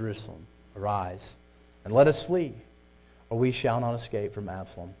him at Jerusalem, arise, and let us flee, or we shall not escape from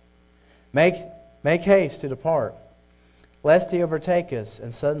Absalom. Make haste to depart, lest he overtake us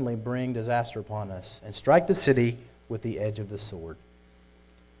and suddenly bring disaster upon us, and strike the city with the edge of the sword.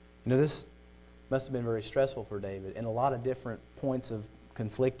 This must have been very stressful for David, and a lot of different points of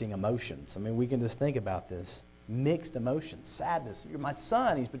conflicting emotions. We can just think about this. Mixed emotions, sadness. You're my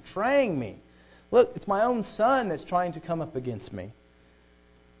son, he's betraying me. Look, it's my own son that's trying to come up against me.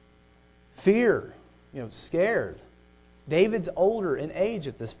 Fear, scared. David's older in age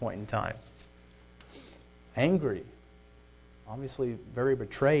at this point in time. Angry. Obviously, very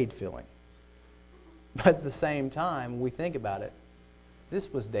betrayed feeling. But at the same time, when we think about it,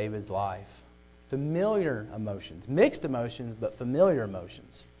 this was David's life. Familiar emotions. Mixed emotions, but familiar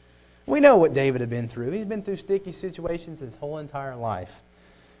emotions. We know what David had been through. He's been through sticky situations his whole entire life.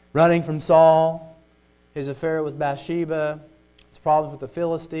 Running from Saul, his affair with Bathsheba, his problems with the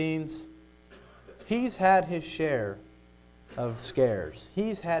Philistines. He's had his share of scares.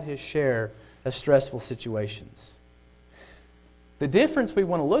 He's had his share of stressful situations. The difference we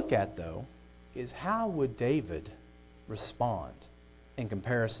want to look at, though, is how would David respond in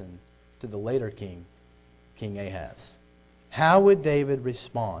comparison to the later king, King Ahaz? How would David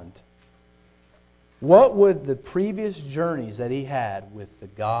respond? What would the previous journeys that he had with the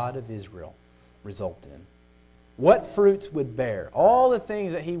God of Israel result in? What fruits would bear? All the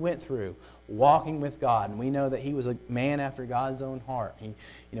things that he went through walking with God. And we know that he was a man after God's own heart.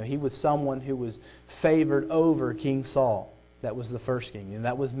 He was someone who was favored over King Saul. That was the first king. And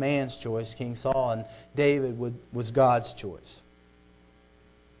that was man's choice, King Saul. And David was God's choice.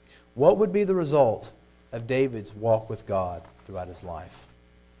 What would be the result of David's walk with God throughout his life?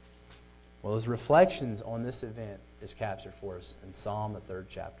 Well, his reflections on this event is captured for us in Psalm, the 3rd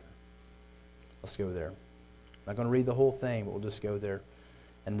chapter. Let's go there. I'm not going to read the whole thing, but we'll just go there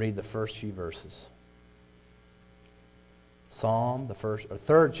and read the first few verses. Psalm, the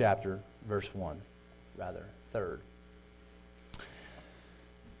 3rd chapter, verse 1. Rather, 3rd.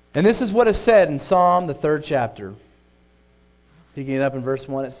 And this is what is said in Psalm, the 3rd chapter. Picking it up in verse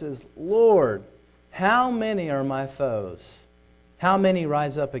 1, it says, Lord, how many are my foes? How many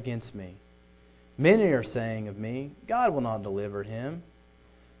rise up against me? Many are saying of me, God will not deliver him.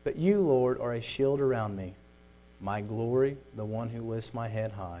 But you, Lord, are a shield around me, my glory, the one who lifts my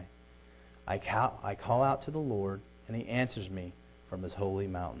head high. I call out to the Lord, and he answers me from his holy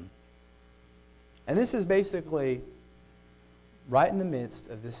mountain. And this is basically right in the midst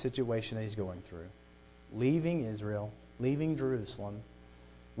of this situation that he's going through. Leaving Israel, leaving Jerusalem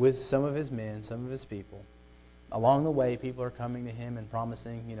with some of his men, some of his people. Along the way, people are coming to him and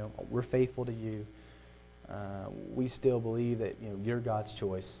promising, we're faithful to you. We still believe that, you're God's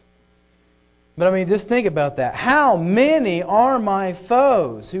choice. But just think about that. How many are my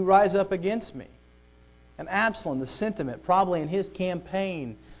foes who rise up against me? And Absalom, the sentiment, probably in his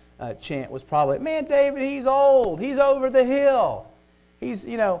campaign chant was probably, man, David, he's old. He's over the hill. He's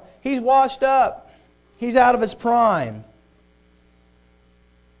washed up. He's out of his prime.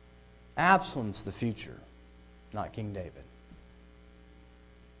 Absalom's the future, not King David.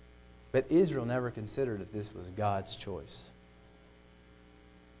 But Israel never considered that this was God's choice.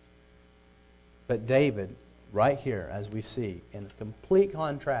 But David, right here, as we see, in complete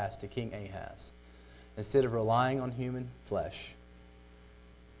contrast to King Ahaz, instead of relying on human flesh,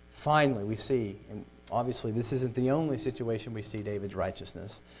 finally we see, and obviously this isn't the only situation we see David's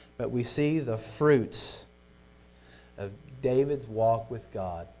righteousness, but we see the fruits of David's walk with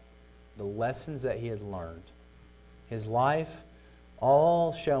God, the lessons that he had learned. His life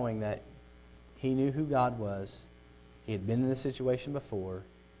all showing that he knew who God was. He had been in this situation before.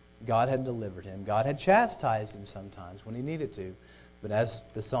 God had delivered him. God had chastised him sometimes when he needed to. But as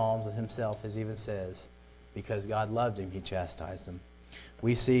the Psalms and himself as even says, because God loved him, he chastised him.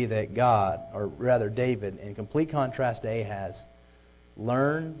 We see that God, or rather David, in complete contrast to Ahaz,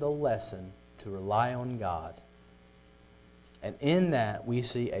 learned the lesson to rely on God. And in that we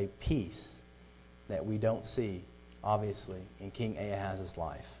see a peace that we don't see, obviously, in King Ahaz's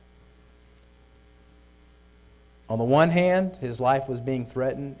life. On the one hand, his life was being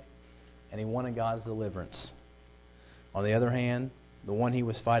threatened, and he wanted God's deliverance. On the other hand, the one he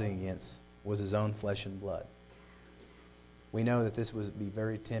was fighting against was his own flesh and blood. We know that this would be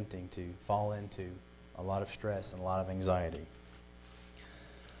very tempting to fall into a lot of stress and a lot of anxiety.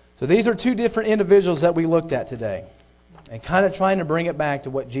 So these are two different individuals that we looked at today, and kind of trying to bring it back to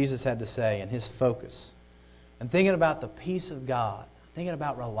what Jesus had to say and his focus. And thinking about the peace of God, thinking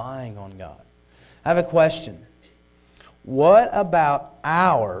about relying on God. I have a question. What about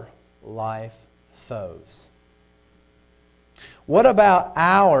our life foes? What about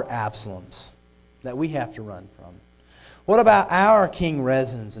our Absaloms that we have to run from? What about our King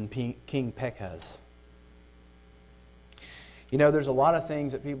Rezins and King Pekahs? There's a lot of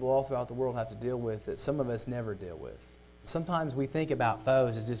things that people all throughout the world have to deal with that some of us never deal with. Sometimes we think about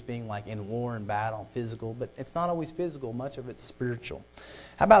foes as just being like in war and battle, physical, but it's not always physical. Much of it's spiritual.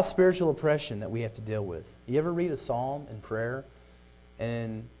 How about spiritual oppression that we have to deal with? You ever read a psalm in prayer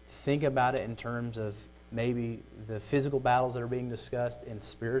and think about it in terms of maybe the physical battles that are being discussed in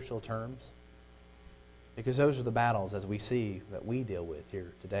spiritual terms? Because those are the battles, as we see, that we deal with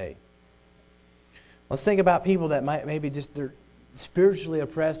here today. Let's think about people that maybe they're spiritually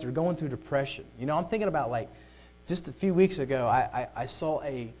oppressed or going through depression. I'm thinking about just a few weeks ago, I saw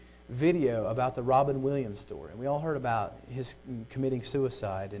a video about the Robin Williams story. And we all heard about his committing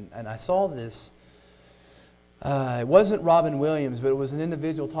suicide. And I saw this. It wasn't Robin Williams, but it was an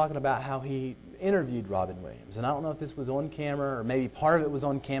individual talking about how he interviewed Robin Williams. And I don't know if this was on camera or maybe part of it was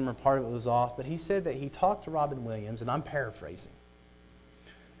on camera, part of it was off. But he said that he talked to Robin Williams, and I'm paraphrasing.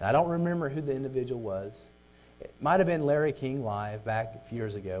 And I don't remember who the individual was. It might have been Larry King Live back a few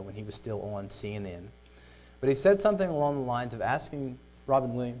years ago when he was still on CNN. But he said something along the lines of asking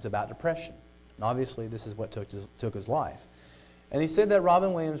Robin Williams about depression. And obviously this is what took his life. And he said that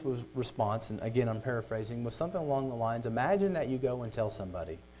Robin Williams' response, and again I'm paraphrasing, was something along the lines, imagine that you go and tell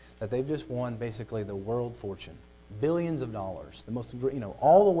somebody that they've just won basically the world fortune, billions of dollars, the most,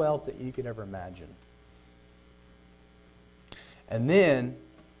 all the wealth that you could ever imagine. And then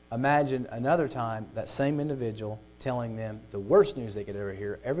imagine another time that same individual telling them the worst news they could ever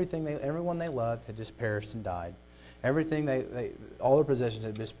hear. Everyone they loved had just perished and died. Everything all their possessions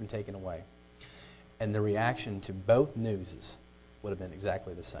had just been taken away. And the reaction to both newses would have been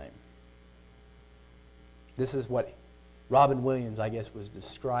exactly the same. This is what Robin Williams, I guess, was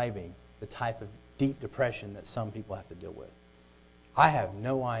describing the type of deep depression that some people have to deal with. I have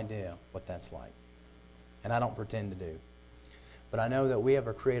no idea what that's like. And I don't pretend to do. But I know that we have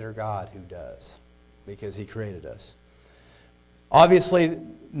a Creator God who does, because He created us. Obviously,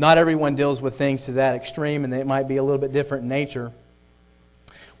 not everyone deals with things to that extreme, and they might be a little bit different in nature.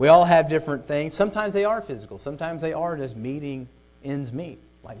 We all have different things. Sometimes they are physical. Sometimes they are just meeting ends meet,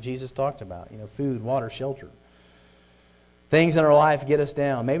 like Jesus talked about. Food, water, shelter. Things in our life get us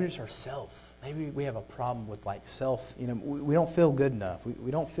down. Maybe it's ourself. Maybe we have a problem with self. We don't feel good enough.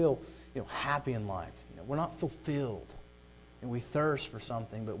 We don't feel happy in life. We're not fulfilled. And we thirst for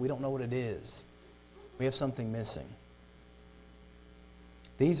something, but we don't know what it is. We have something missing.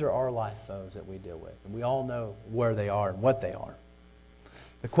 These are our life foes that we deal with. And we all know where they are and what they are.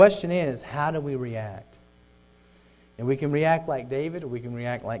 The question is, how do we react? And we can react like David, or we can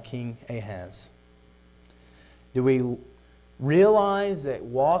react like King Ahaz. Do we realize that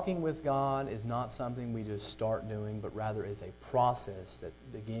walking with God is not something we just start doing, but rather is a process that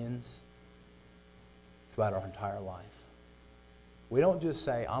begins throughout our entire life? We don't just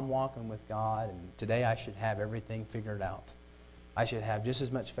say, I'm walking with God, and today I should have everything figured out. I should have just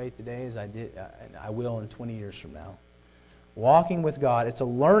as much faith today as I will in 20 years from now. Walking with God, it's a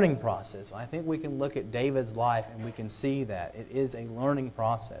learning process. I think we can look at David's life and we can see that. It is a learning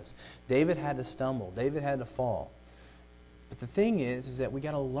process. David had to stumble. David had to fall. But the thing is that we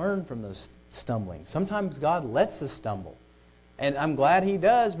got to learn from those stumblings. Sometimes God lets us stumble. And I'm glad He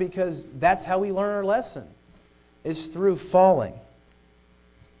does, because that's how we learn our lesson. It's through falling.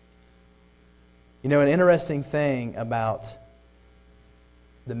 An interesting thing about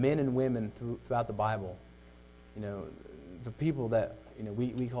the men and women throughout the Bible, the people that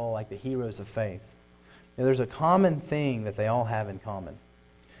we call like the heroes of faith. There's a common thing that they all have in common.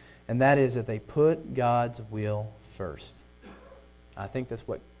 And that is that they put God's will first. I think that's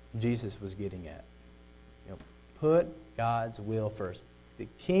what Jesus was getting at. Put God's will first. The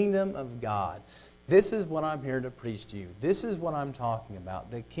kingdom of God. This is what I'm here to preach to you. This is what I'm talking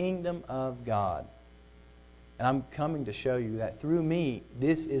about. The kingdom of God. And I'm coming to show you that through me,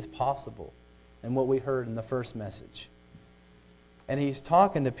 this is possible. And what we heard in the first message. And He's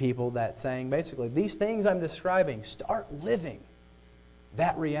talking to people that saying, basically, these things I'm describing, start living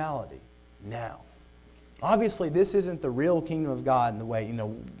that reality now. Obviously, this isn't the real kingdom of God in the way,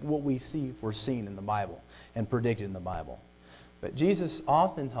 what we see foreseen in the Bible and predicted in the Bible. But Jesus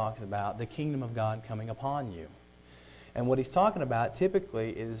often talks about the kingdom of God coming upon you. And what He's talking about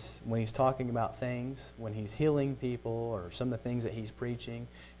typically is when He's talking about things, when He's healing people or some of the things that He's preaching.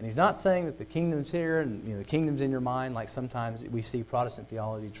 And He's not saying that the kingdom's here and the kingdom's in your mind like sometimes we see Protestant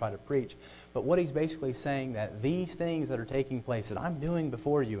theology try to preach. But what He's basically saying that these things that are taking place that I'm doing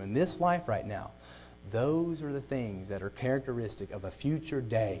before you in this life right now, those are the things that are characteristic of a future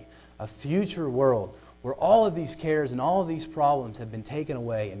day, a future world, where all of these cares and all of these problems have been taken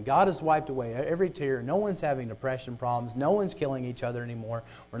away, and God has wiped away every tear. No one's having depression problems. No one's killing each other anymore.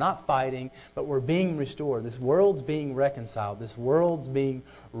 We're not fighting, but we're being restored. This world's being reconciled. This world's being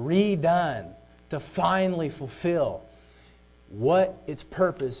redone to finally fulfill what its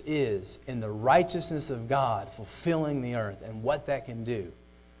purpose is in the righteousness of God, fulfilling the earth, and what that can do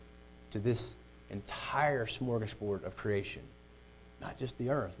to this entire smorgasbord of creation. Not just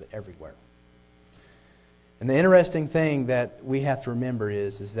the earth, but everywhere. And the interesting thing that we have to remember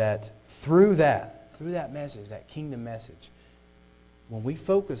is that through that message, that kingdom message, when we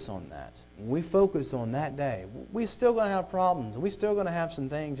focus on that, when we focus on that day, we're still going to have problems. We're still going to have some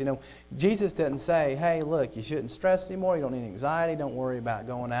things. Jesus didn't say, hey, look, you shouldn't stress anymore. You don't need anxiety. Don't worry about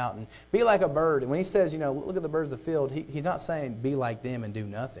going out and be like a bird. And when He says, look at the birds of the field, He's not saying be like them and do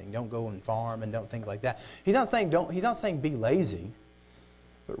nothing. Don't go and farm and don't things like that. He's not saying be lazy,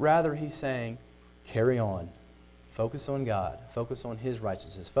 but rather He's saying carry on. Focus on God. Focus on His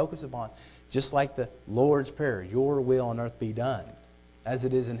righteousness. Focus upon, just like the Lord's Prayer, your will on earth be done. as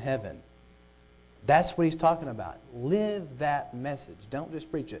it is in heaven. That's what he's talking about. Live that message. Don't just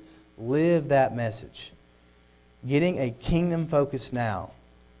preach it. Live that message. Getting a kingdom focus now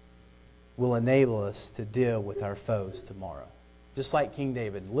will enable us to deal with our foes tomorrow. Just like King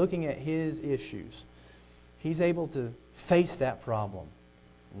David, looking at his issues, he's able to face that problem.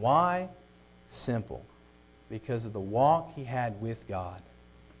 Why? Simple. Because of the walk he had with God.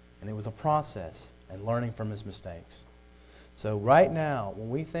 And it was a process and learning from his mistakes. So right now, when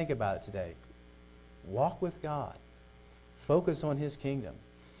we think about it today, walk with God. Focus on His kingdom.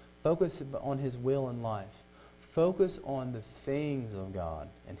 Focus on His will in life. Focus on the things of God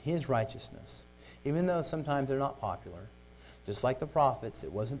and His righteousness. Even though sometimes they're not popular. Just like the prophets,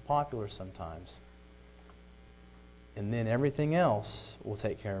 it wasn't popular sometimes. And then everything else will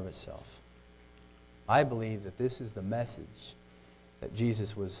take care of itself. I believe that this is the message that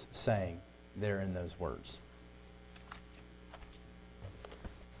Jesus was saying there in those words.